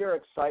sheer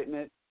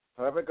excitement.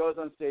 However it goes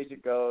on stage,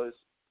 it goes.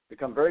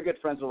 Become very good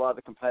friends with a lot of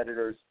the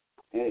competitors.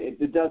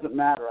 It doesn't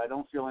matter. I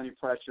don't feel any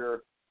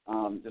pressure.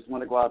 Just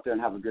want to go out there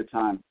and have a good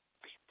time.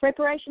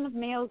 Preparation of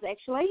meals,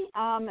 actually.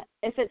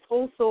 If it's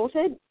all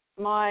sorted,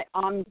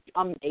 I'm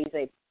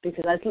easy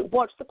because I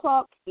watch the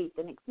clock, eat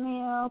the next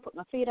meal, put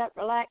my feet up,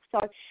 relax. So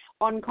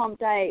on comp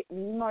day,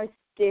 most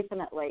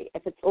definitely,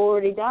 if it's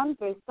already done,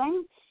 first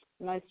thing,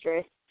 no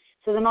stress.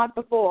 So the night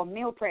before,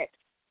 meal prep.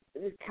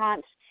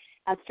 Can't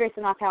stress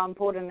enough how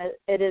important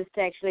it is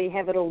to actually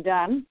have it all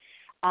done.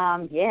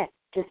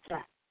 Just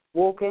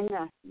walk in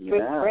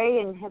stress-free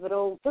and have it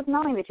all, just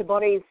knowing that your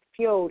body's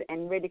fueled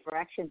and ready for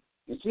action.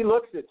 And she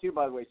looks it, too,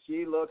 by the way.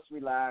 She looks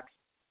relaxed.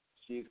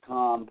 She's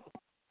calm.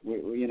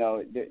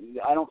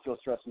 I don't feel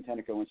stressed from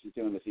Teneka when she's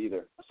doing this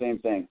either. Same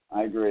thing.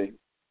 I agree.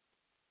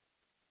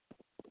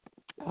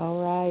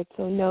 All right,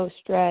 so no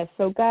stress.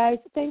 So, guys,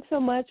 thanks so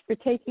much for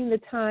taking the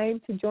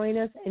time to join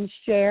us and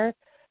share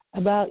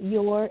about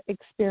your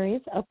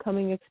experience,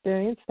 upcoming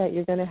experience that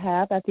you're going to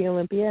have at the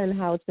Olympia and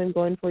how it's been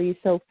going for you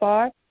so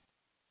far.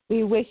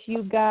 We wish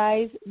you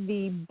guys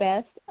the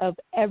best of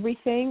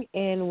everything,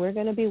 and we're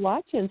going to be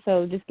watching.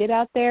 So just get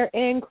out there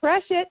and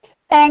crush it.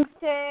 Thanks,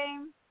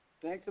 team.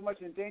 Thanks so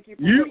much, and thank you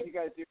for what you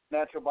guys do for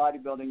natural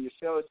bodybuilding. Your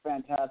show is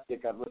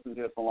fantastic. I've listened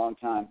to it for a long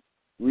time.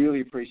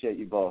 Really appreciate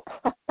you both.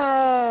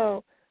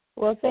 Oh,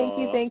 well, thank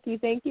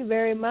you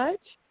very much.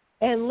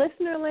 And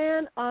listener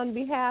land, on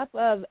behalf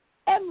of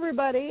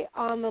everybody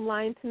on the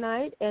line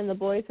tonight and the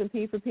boys from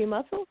P4P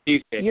Muscle,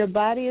 your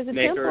body is a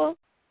temple.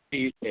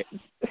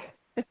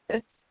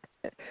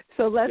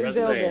 So let's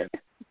build it.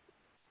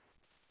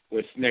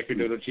 With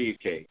Snickerdoodle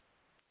cheesecake.